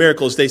doing the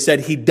miracles, they said,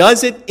 he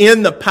does it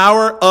in the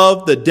power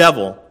of the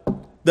devil.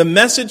 The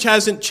message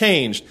hasn't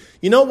changed.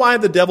 You know why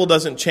the devil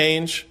doesn't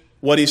change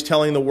what he's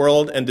telling the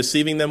world and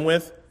deceiving them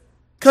with?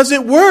 Because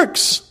it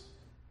works.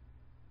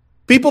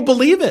 People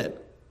believe it.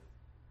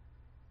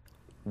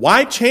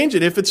 Why change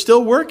it if it's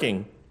still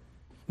working?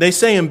 They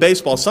say in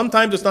baseball,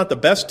 sometimes it's not the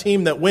best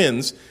team that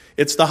wins,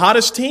 it's the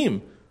hottest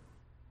team.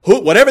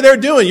 Whatever they're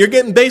doing, you're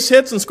getting base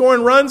hits and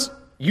scoring runs,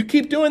 you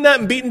keep doing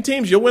that and beating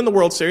teams, you'll win the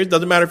World Series.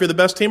 Doesn't matter if you're the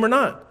best team or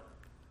not.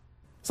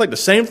 It's like the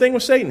same thing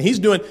with Satan.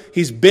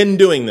 He's been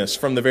doing this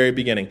from the very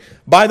beginning.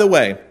 By the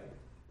way,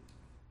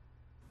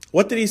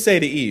 what did he say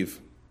to Eve?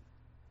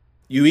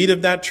 You eat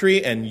of that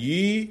tree and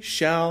ye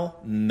shall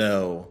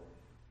know.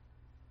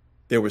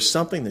 There was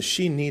something that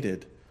she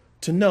needed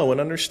to know and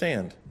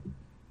understand.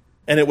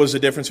 And it was the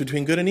difference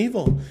between good and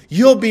evil.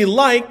 You'll be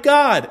like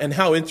God. And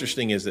how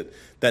interesting is it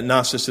that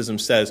Gnosticism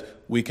says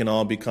we can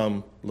all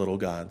become little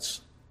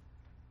gods?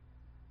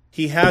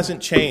 He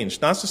hasn't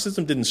changed.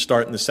 Gnosticism didn't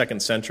start in the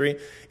 2nd century.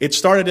 It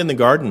started in the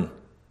garden.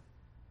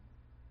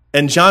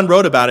 And John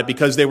wrote about it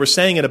because they were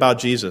saying it about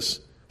Jesus.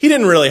 He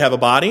didn't really have a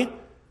body.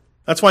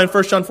 That's why in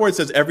 1 John 4 it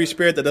says every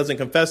spirit that doesn't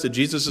confess that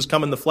Jesus has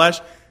come in the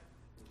flesh,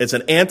 it's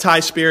an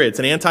anti-spirit, it's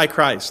an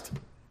anti-Christ.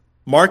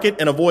 Mark it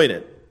and avoid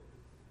it.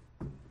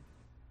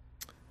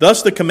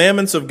 Thus the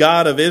commandments of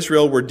God of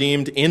Israel were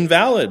deemed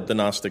invalid, the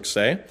Gnostics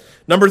say.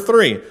 Number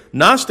 3,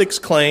 Gnostics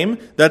claim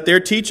that their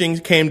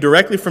teachings came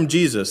directly from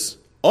Jesus.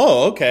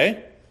 Oh,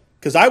 okay.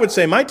 Because I would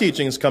say my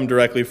teachings come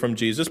directly from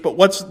Jesus, but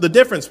what's the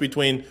difference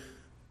between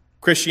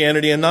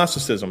Christianity and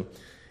Gnosticism?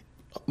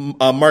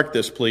 Mark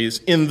this, please.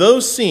 In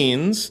those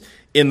scenes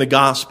in the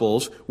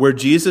Gospels where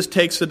Jesus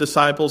takes the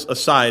disciples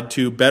aside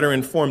to better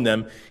inform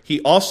them,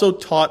 he also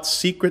taught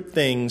secret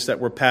things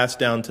that were passed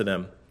down to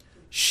them.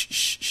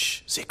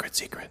 Shh,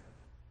 secret.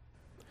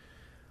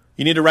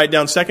 You need to write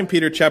down 2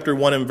 Peter chapter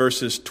 1 and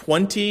verses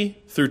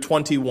 20 through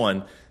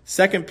 21.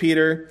 2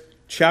 Peter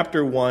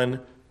chapter 1,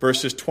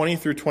 verses 20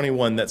 through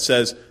 21 that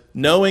says,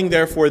 knowing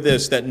therefore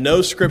this, that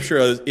no scripture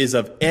is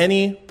of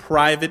any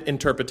private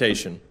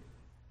interpretation.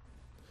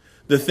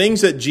 The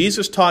things that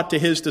Jesus taught to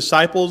his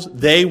disciples,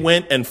 they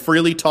went and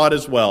freely taught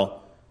as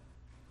well.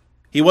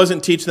 He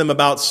wasn't teaching them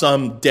about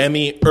some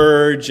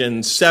demiurge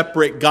and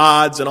separate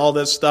gods and all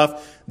this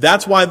stuff.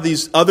 That's why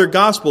these other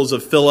gospels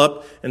of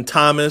Philip and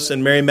Thomas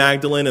and Mary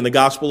Magdalene and the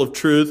gospel of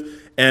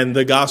truth and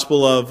the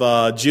gospel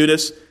of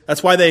Judas,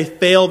 that's why they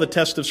fail the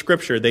test of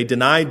Scripture. They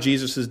denied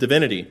Jesus'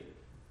 divinity.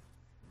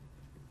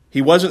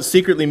 He wasn't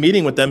secretly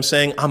meeting with them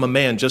saying, I'm a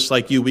man just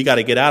like you. We got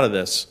to get out of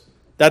this.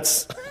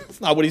 That's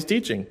not what he's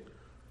teaching.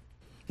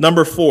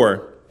 Number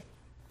 4,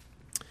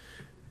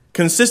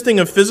 consisting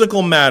of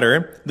physical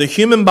matter, the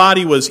human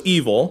body was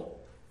evil.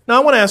 Now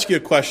I want to ask you a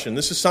question.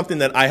 This is something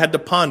that I had to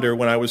ponder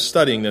when I was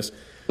studying this.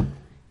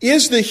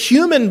 Is the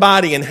human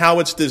body and how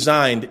it's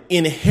designed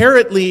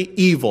inherently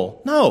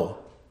evil? No,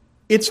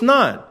 it's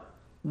not.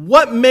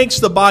 What makes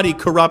the body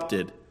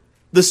corrupted?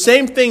 The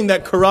same thing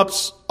that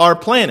corrupts our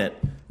planet,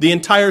 the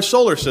entire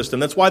solar system.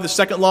 That's why the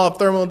second law of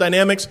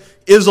thermodynamics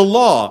is a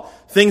law.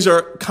 Things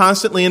are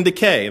constantly in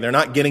decay. They're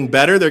not getting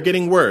better, they're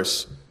getting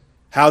worse.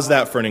 How's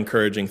that for an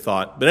encouraging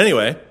thought? But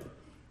anyway,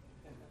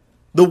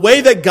 the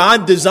way that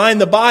God designed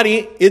the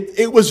body,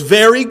 it was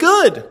very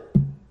good.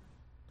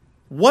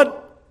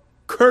 What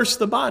cursed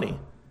the body?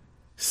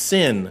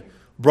 Sin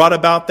brought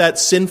about that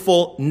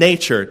sinful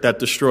nature that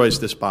destroys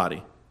this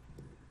body.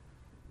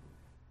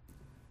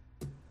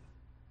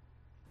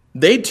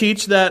 They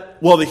teach that,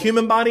 well, the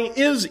human body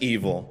is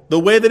evil. The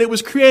way that it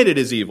was created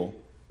is evil.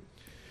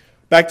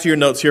 Back to your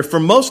notes here. For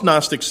most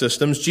Gnostic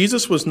systems,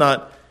 Jesus was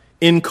not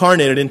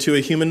incarnated into a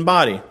human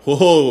body.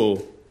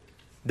 Whoa,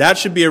 that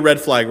should be a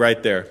red flag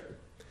right there.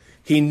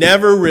 He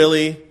never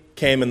really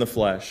came in the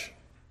flesh.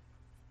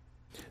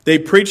 They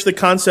preach the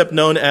concept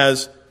known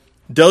as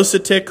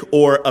docetic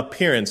or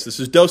appearance. This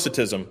is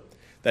docetism,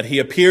 that he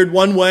appeared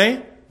one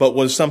way, but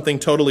was something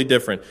totally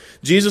different.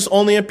 Jesus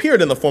only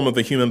appeared in the form of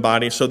a human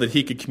body so that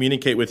he could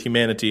communicate with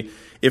humanity.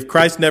 If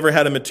Christ never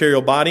had a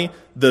material body,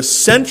 the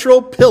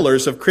central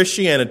pillars of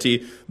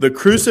Christianity, the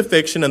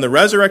crucifixion and the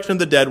resurrection of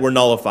the dead, were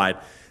nullified.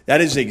 That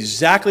is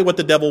exactly what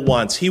the devil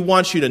wants. He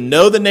wants you to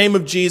know the name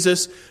of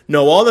Jesus,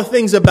 know all the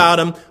things about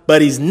him,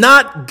 but he's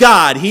not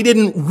God. He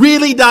didn't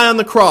really die on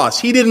the cross.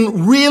 He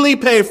didn't really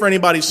pay for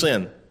anybody's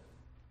sin.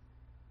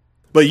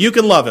 But you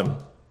can love him,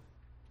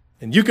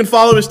 and you can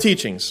follow his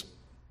teachings.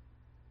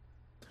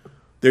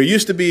 There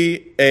used to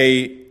be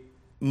a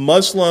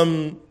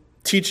Muslim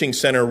teaching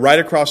center right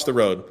across the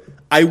road.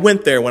 I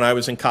went there when I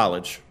was in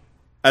college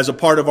as a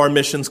part of our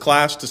missions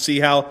class to see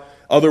how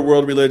other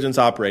world religions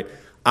operate.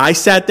 I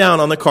sat down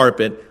on the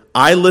carpet,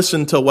 I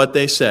listened to what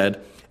they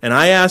said, and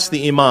I asked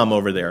the imam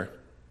over there.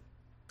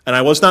 And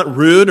I was not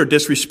rude or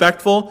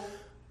disrespectful.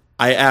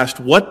 I asked,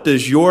 what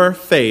does your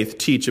faith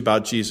teach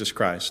about Jesus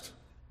Christ?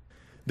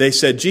 They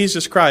said,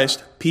 Jesus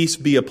Christ, peace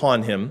be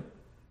upon him.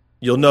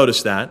 You'll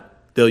notice that.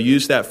 They'll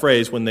use that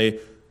phrase when they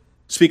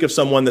speak of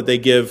someone that they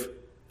give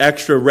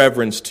extra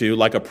reverence to,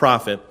 like a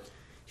prophet.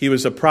 He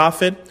was a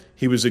prophet,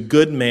 he was a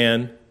good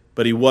man,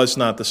 but he was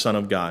not the Son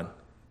of God.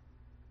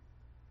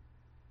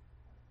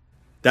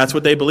 That's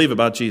what they believe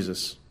about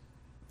Jesus.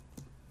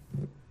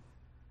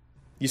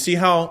 You see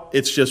how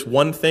it's just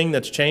one thing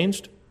that's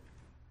changed?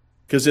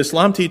 Because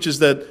Islam teaches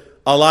that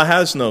Allah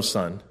has no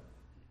son.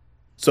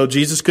 So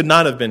Jesus could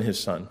not have been his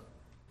son.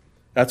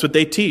 That's what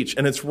they teach,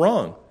 and it's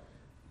wrong.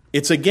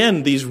 It's,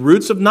 again, these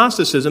roots of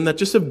Gnosticism that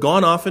just have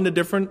gone off into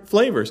different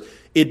flavors.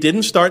 It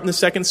didn't start in the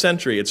 2nd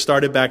century. It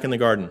started back in the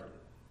garden.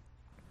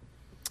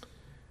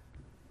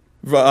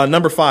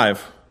 Number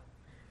 5.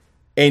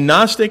 A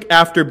Gnostic,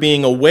 after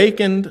being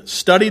awakened,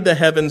 studied the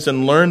heavens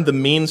and learned the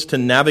means to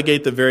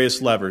navigate the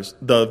various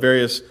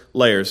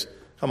layers.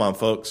 Come on,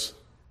 folks.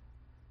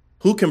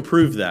 Who can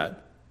prove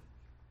that?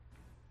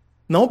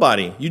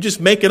 Nobody. You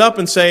just make it up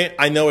and say,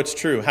 I know it's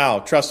true. How?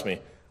 Trust me.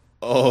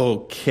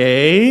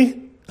 Okay.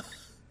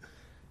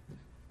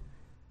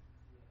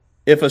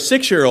 If a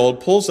 6-year-old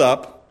pulls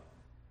up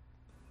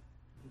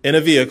in a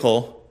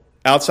vehicle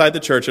outside the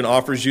church and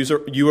offers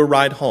you a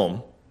ride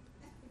home,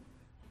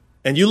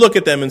 and you look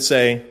at them and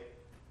say,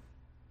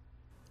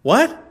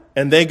 what?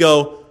 And they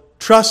go,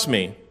 trust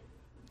me.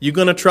 You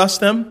going to trust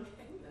them?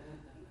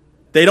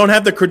 They don't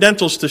have the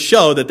credentials to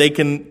show that they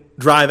can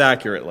drive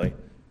accurately.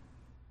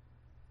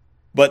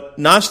 But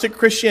Gnostic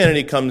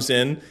Christianity comes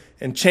in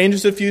and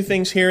changes a few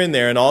things here and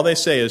there, and all they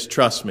say is,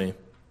 trust me.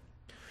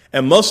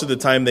 And most of the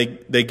time,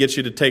 they get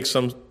you to take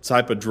some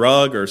type of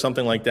drug or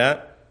something like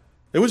that.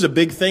 There was a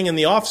big thing in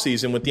the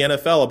offseason with the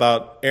NFL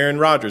about Aaron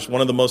Rodgers,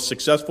 one of the most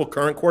successful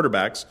current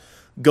quarterbacks,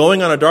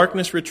 going on a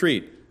darkness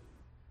retreat.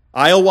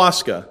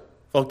 Ayahuasca.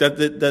 Folk,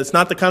 that's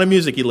not the kind of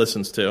music he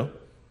listens to.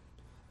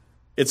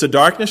 It's a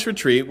darkness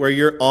retreat where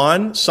you're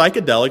on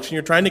psychedelics and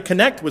you're trying to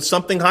connect with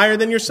something higher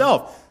than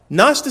yourself.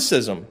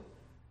 Gnosticism.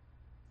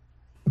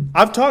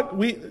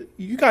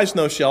 You guys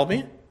know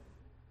Shelby.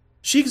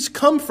 She's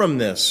come from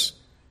this.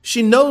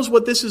 She knows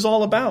what this is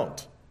all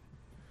about.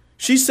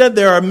 She said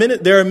there are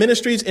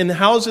ministries in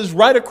houses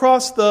right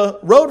across the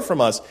road from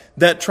us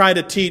that try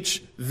to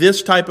teach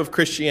this type of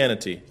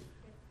Christianity.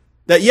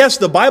 That yes,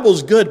 the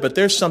Bible's good, but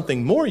there's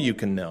something more you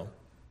can know.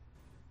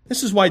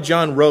 This is why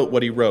John wrote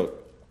what he wrote.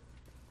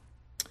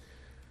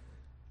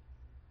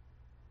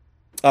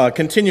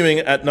 Continuing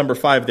at number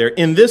 5 there.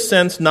 In this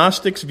sense,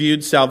 Gnostics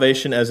viewed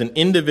salvation as an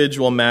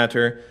individual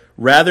matter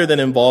rather than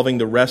involving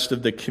the rest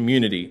of the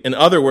community. In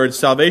other words,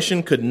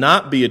 salvation could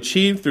not be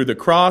achieved through the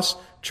cross,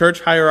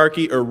 church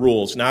hierarchy, or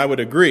rules. Now, I would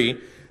agree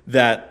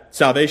that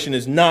salvation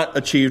is not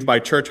achieved by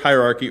church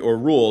hierarchy or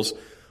rules,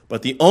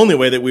 but the only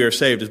way that we are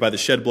saved is by the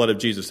shed blood of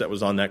Jesus that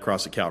was on that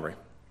cross at Calvary.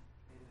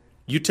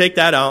 You take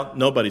that out,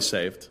 nobody's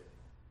saved.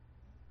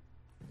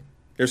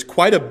 There's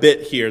quite a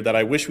bit here that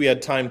I wish we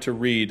had time to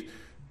read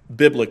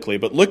biblically,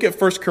 but look at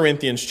 1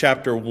 Corinthians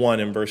chapter 1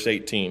 and verse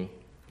 18.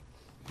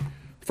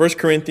 1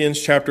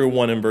 Corinthians chapter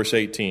 1 and verse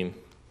 18.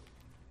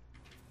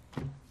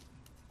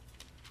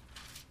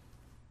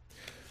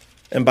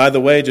 And by the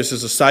way, just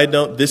as a side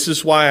note, this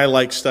is why I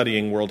like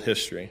studying world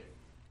history.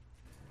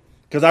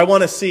 Because I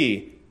want to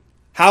see,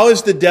 how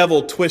has the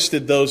devil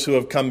twisted those who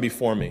have come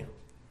before me?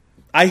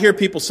 I hear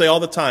people say all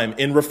the time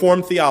in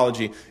Reformed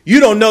theology, you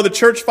don't know the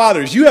church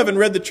fathers. You haven't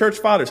read the church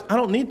fathers. I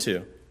don't need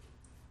to.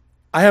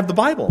 I have the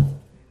Bible.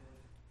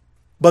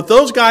 But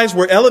those guys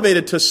were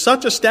elevated to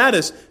such a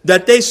status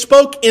that they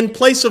spoke in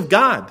place of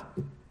God.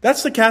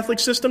 That's the Catholic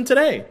system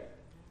today.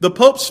 The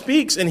Pope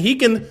speaks and he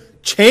can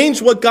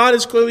change what God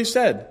has clearly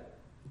said.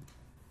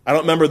 I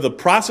don't remember the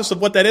process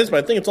of what that is,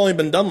 but I think it's only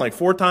been done like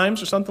 4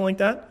 times or something like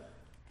that,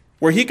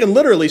 where he can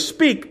literally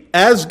speak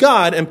as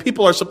God and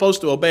people are supposed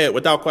to obey it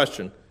without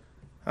question.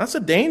 That's a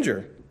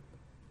danger.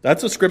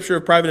 That's a scripture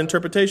of private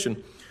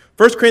interpretation.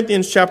 1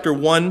 Corinthians chapter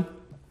 1,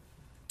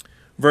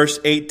 verse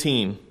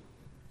 18.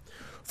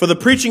 For the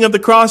preaching of the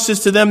cross is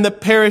to them that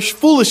perish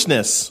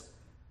foolishness,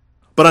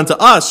 but unto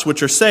us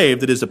which are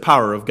saved it is the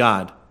power of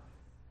God.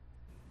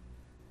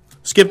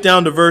 Skip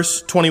down to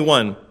verse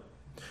 21.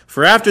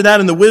 For after that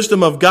in the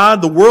wisdom of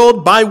God, the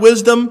world by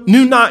wisdom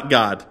knew not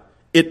God.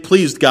 It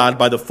pleased God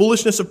by the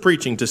foolishness of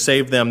preaching to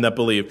save them that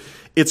believe.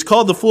 It's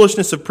called the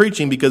foolishness of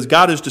preaching because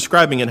God is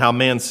describing it how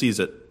man sees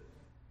it.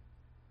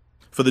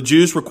 For the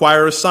Jews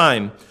require a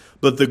sign,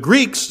 but the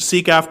Greeks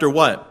seek after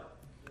what?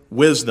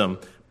 Wisdom.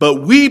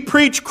 But we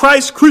preach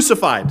Christ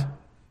crucified.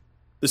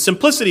 The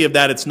simplicity of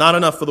that, it's not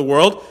enough for the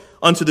world.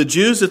 Unto the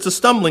Jews, it's a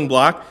stumbling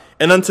block.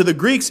 And unto the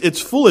Greeks, it's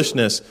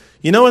foolishness.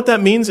 You know what that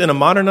means in a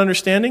modern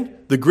understanding?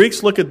 The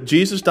Greeks look at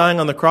Jesus dying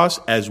on the cross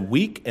as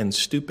weak and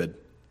stupid.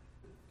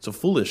 It's a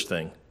foolish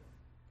thing.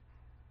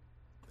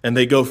 And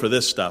they go for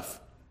this stuff.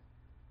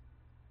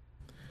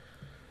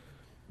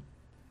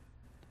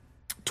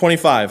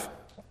 25.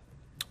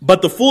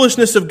 But the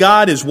foolishness of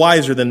God is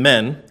wiser than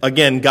men.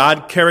 Again,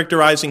 God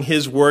characterizing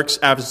his works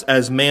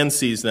as man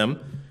sees them.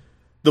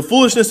 The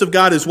foolishness of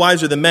God is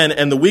wiser than men,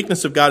 and the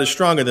weakness of God is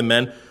stronger than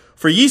men.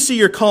 For ye see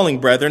your calling,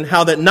 brethren,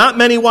 how that not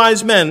many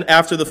wise men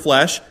after the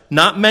flesh,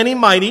 not many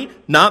mighty,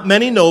 not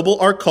many noble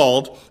are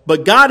called,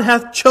 but God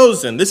hath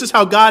chosen. This is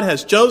how God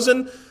has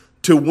chosen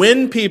to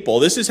win people.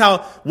 This is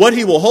what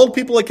he will hold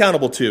people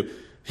accountable to.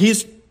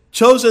 He's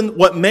chosen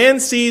what man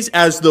sees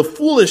as the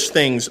foolish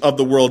things of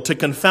the world to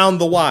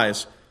confound the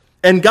wise.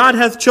 And God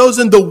hath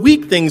chosen the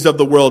weak things of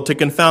the world to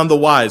confound the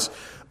wise,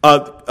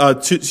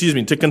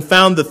 to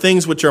confound the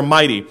things which are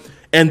mighty,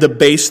 And the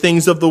base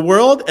things of the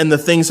world and the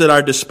things that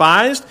are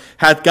despised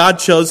hath God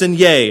chosen,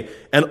 yea,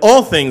 and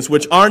all things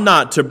which are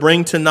not, to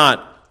bring to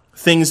naught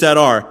things that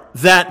are,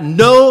 that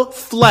no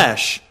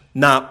flesh,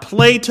 not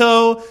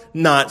Plato,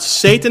 not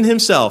Satan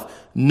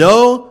himself,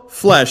 no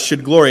flesh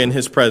should glory in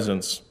his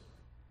presence.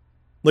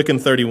 Look in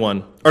 30.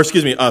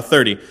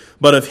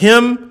 But of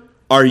him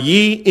are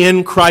ye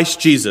in Christ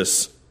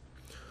Jesus,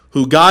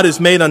 who God has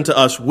made unto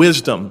us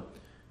wisdom.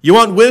 You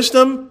want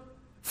wisdom?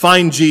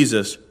 Find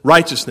Jesus.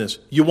 Righteousness.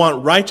 You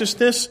want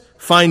righteousness?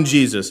 Find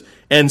Jesus.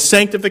 And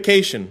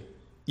sanctification.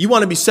 You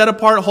want to be set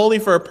apart, holy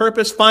for a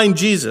purpose? Find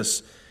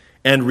Jesus.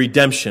 And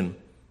redemption.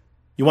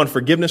 You want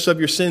forgiveness of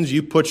your sins?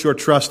 You put your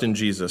trust in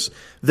Jesus.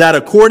 That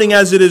according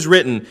as it is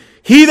written,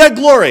 he that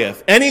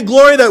glorieth, any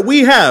glory that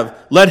we have,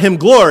 let him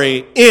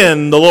glory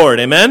in the Lord.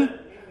 Amen? Amen.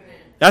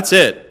 That's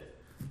it.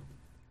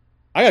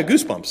 I got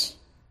goosebumps.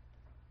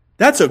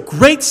 That's a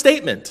great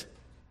statement.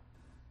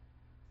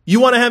 You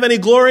want to have any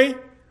glory?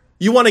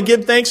 You want to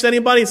give thanks to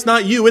anybody? It's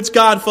not you, it's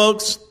God,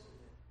 folks.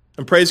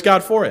 And praise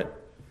God for it.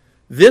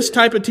 This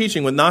type of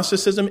teaching with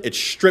Gnosticism, it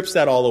strips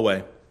that all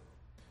away.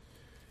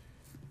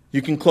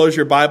 You can close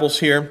your Bibles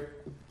here.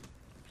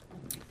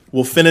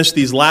 We'll finish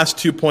these last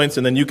 2 points,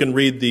 and then you can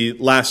read the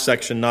last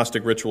section,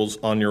 Gnostic Rituals,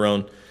 on your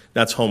own.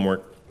 That's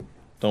homework.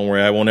 Don't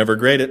worry, I won't ever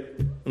grade it,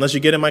 unless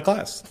you get in my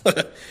class.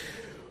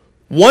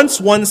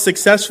 Once one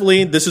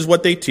successfully, this is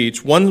what they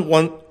teach,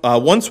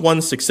 once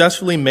one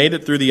successfully made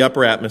it through the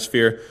upper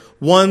atmosphere,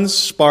 one's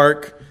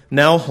spark,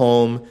 now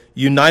home,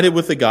 united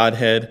with the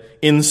Godhead,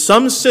 in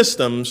some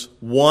systems,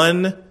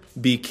 one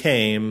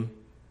became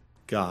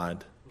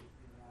God.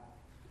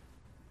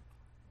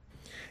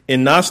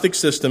 In Gnostic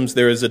systems,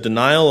 there is a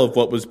denial of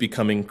what was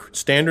becoming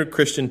standard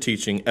Christian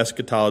teaching,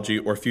 eschatology,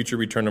 or future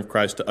return of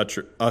Christ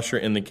to usher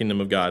in the kingdom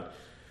of God.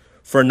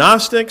 For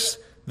Gnostics,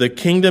 the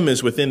kingdom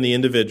is within the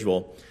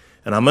individual.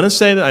 And I'm going to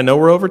say that, I know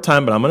we're over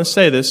time, but I'm going to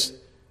say this.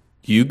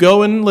 You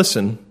go and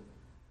listen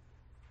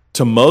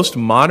to most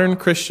modern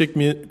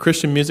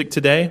Christian music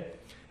today,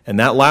 and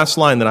that last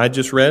line that I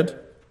just read,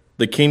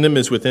 the kingdom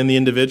is within the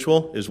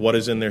individual, is what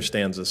is in their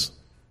stanzas.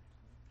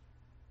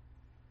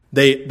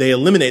 They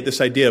eliminate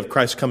this idea of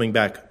Christ coming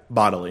back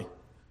bodily,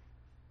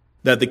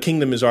 that the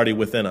kingdom is already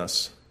within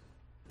us.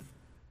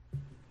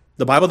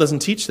 The Bible doesn't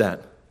teach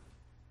that.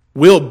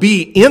 We'll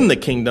be in the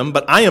kingdom,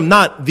 but I am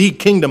not the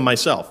kingdom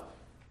myself.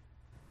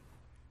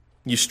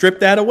 You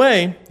strip that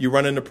away, you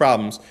run into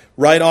problems.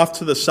 Right off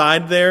to the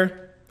side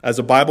there, as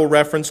a Bible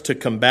reference to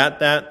combat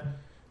that,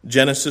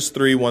 Genesis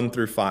 3, 1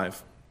 through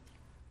 5.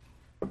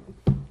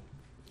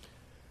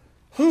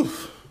 Whew.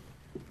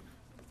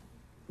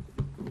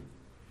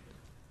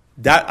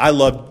 That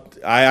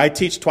I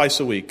teach twice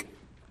a week.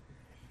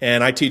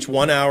 And I teach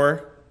 1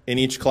 hour in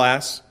each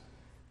class.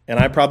 And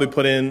I probably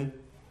put in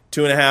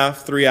 2.5,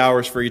 3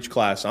 hours for each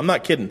class. I'm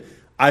not kidding.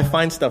 I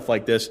find stuff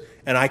like this,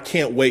 and I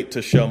can't wait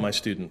to show my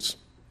students.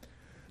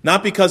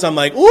 Not because I'm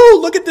like,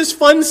 ooh, look at this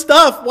fun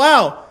stuff,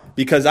 wow.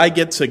 Because I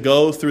get to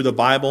go through the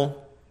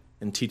Bible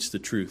and teach the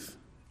truth.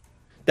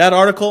 That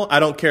article, I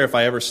don't care if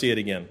I ever see it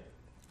again.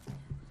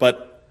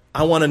 But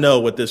I want to know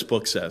what this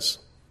book says.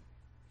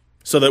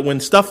 So that when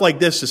stuff like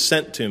this is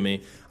sent to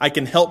me, I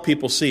can help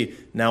people see,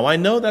 now I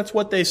know that's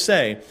what they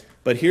say,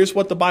 but here's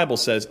what the Bible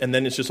says, and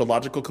then it's just a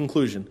logical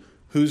conclusion.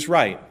 Who's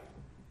right?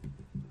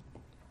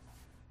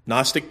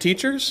 Gnostic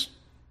teachers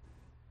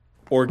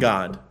or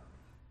God?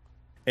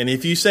 And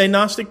if you say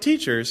Gnostic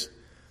teachers,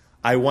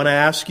 I want to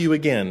ask you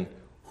again,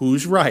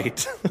 who's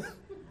right?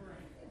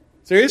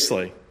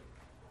 Seriously.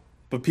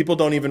 But people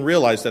don't even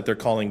realize that they're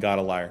calling God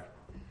a liar.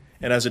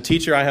 And as a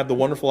teacher, I have the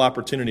wonderful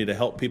opportunity to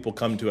help people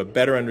come to a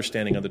better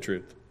understanding of the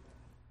truth.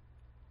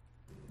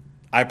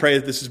 I pray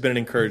that this has been an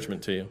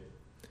encouragement to you.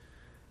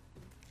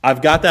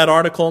 I've got that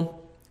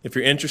article. If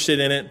you're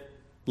interested in it,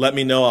 let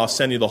me know. I'll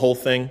send you the whole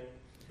thing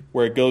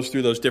where it goes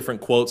through those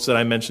different quotes that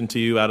I mentioned to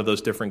you out of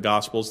those different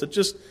Gospels.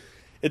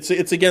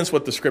 It's against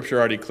what the Scripture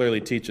already clearly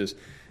teaches.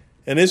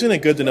 And isn't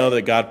it good to know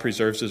that God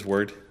preserves His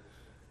Word?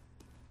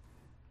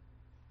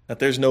 That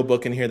there's no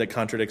book in here that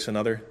contradicts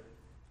another?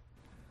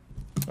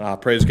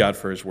 Praise God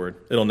for His Word.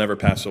 It'll never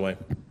pass away.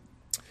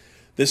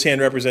 This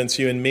hand represents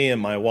you and me,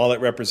 and my wallet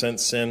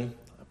represents sin.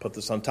 I put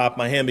this on top of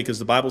my hand because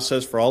the Bible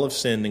says, for all have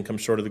sinned and come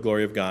short of the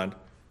glory of God.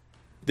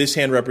 This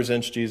hand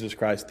represents Jesus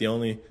Christ, the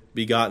only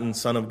begotten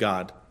Son of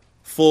God,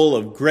 full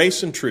of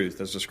grace and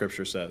truth, as the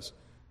Scripture says.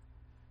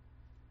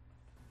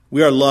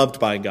 We are loved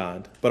by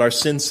God, but our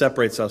sin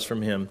separates us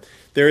from Him.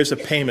 There is a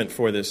payment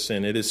for this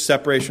sin. It is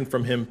separation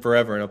from Him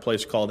forever in a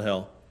place called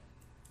hell.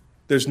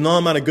 There's no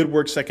amount of good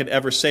works that could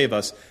ever save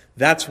us.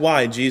 That's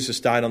why Jesus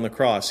died on the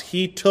cross.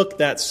 He took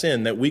that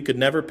sin that we could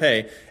never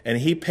pay, and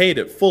He paid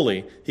it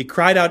fully. He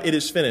cried out, "It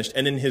is finished."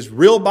 And in His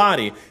real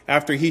body,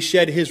 after He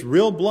shed His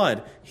real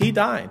blood, He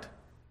died.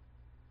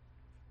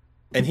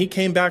 And He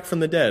came back from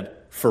the dead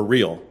for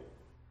real.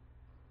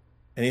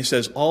 And He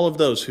says, all of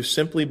those who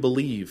simply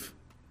believe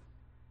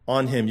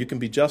on Him, you can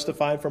be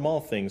justified from all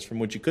things from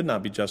which you could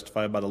not be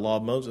justified by the law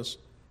of Moses.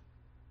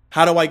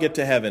 How do I get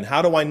to heaven?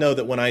 How do I know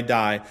that when I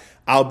die,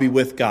 I'll be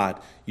with God?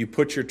 You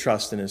put your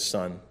trust in His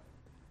Son.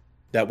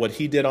 that what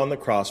he did on the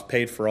cross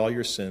paid for all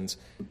your sins.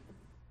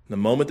 The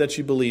moment that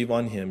you believe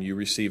on him, you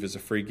receive as a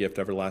free gift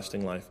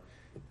everlasting life.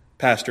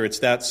 Pastor, it's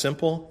that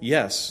simple?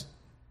 Yes.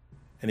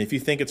 And if you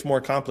think it's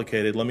more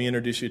complicated, let me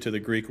introduce you to the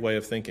Greek way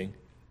of thinking.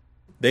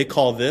 They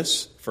call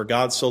this, for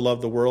God so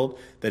loved the world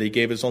that he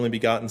gave his only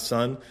begotten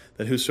Son,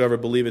 that whosoever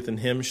believeth in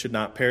him should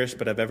not perish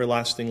but have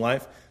everlasting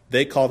life.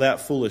 They call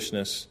that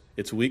foolishness.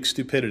 It's weak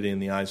stupidity in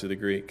the eyes of the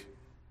Greek.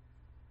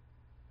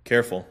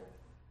 Careful.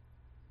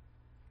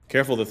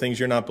 Careful, the things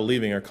you're not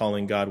believing are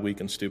calling God weak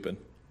and stupid.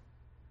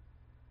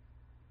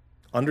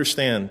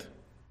 Understand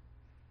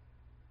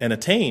and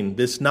attain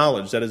this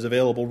knowledge that is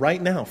available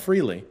right now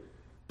freely.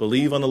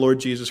 Believe on the Lord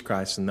Jesus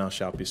Christ and thou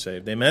shalt be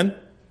saved. Amen?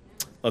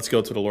 Let's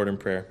go to the Lord in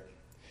prayer.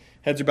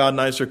 Heads are bowed and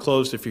eyes are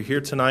closed. If you're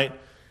here tonight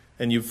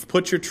and you've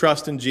put your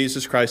trust in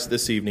Jesus Christ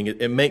this evening,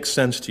 it makes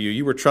sense to you.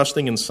 You were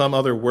trusting in some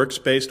other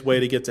works-based way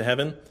to get to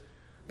heaven,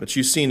 but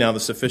you see now the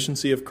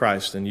sufficiency of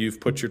Christ and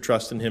you've put your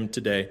trust in him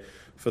today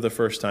for the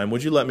first time.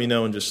 Would you let me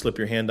know and just slip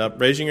your hand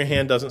up? Raising your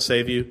hand doesn't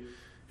save you.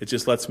 It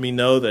just lets me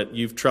know that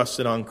you've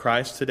trusted on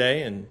Christ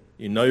today and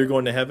you know you're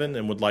going to heaven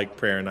and would like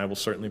prayer, and I will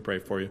certainly pray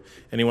for you.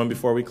 Anyone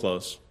before we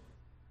close?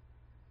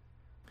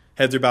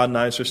 Heads are bowed and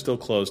eyes are still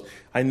closed.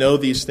 I know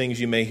these things,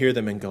 you may hear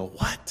them and go,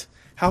 what?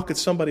 How could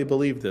somebody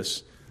believe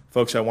this?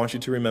 Folks, I want you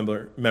to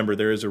remember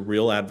there is a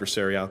real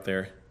adversary out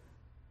there,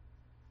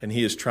 and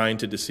he is trying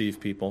to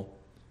deceive people.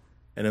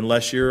 And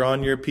unless you're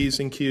on your P's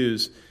and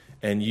Q's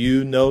and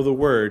you know the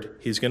word,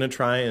 he's going to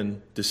try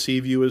and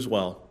deceive you as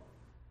well.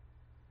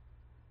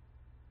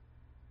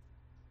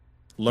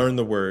 Learn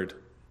the word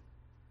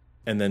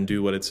and then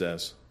do what it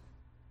says.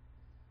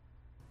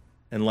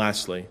 And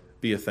lastly,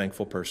 be a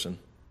thankful person.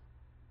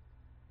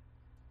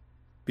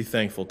 Be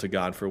thankful to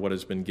God for what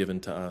has been given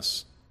to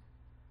us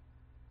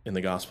in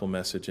the gospel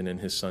message and in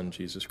his Son,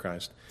 Jesus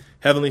Christ.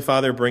 Heavenly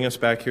Father, bring us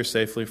back here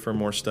safely for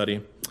more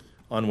study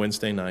on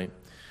Wednesday night.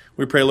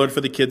 We pray, Lord, for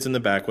the kids in the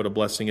back, what a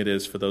blessing it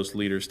is for those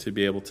leaders to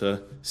be able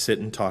to sit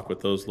and talk with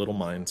those little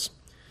minds.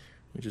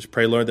 We just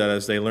pray, Lord, that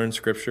as they learn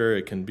Scripture,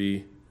 it can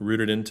be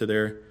rooted into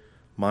their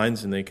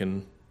minds and they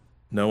can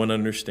know and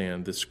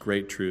understand this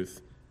great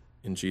truth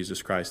in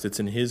Jesus Christ. It's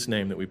in his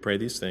name that we pray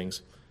these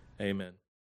things. Amen.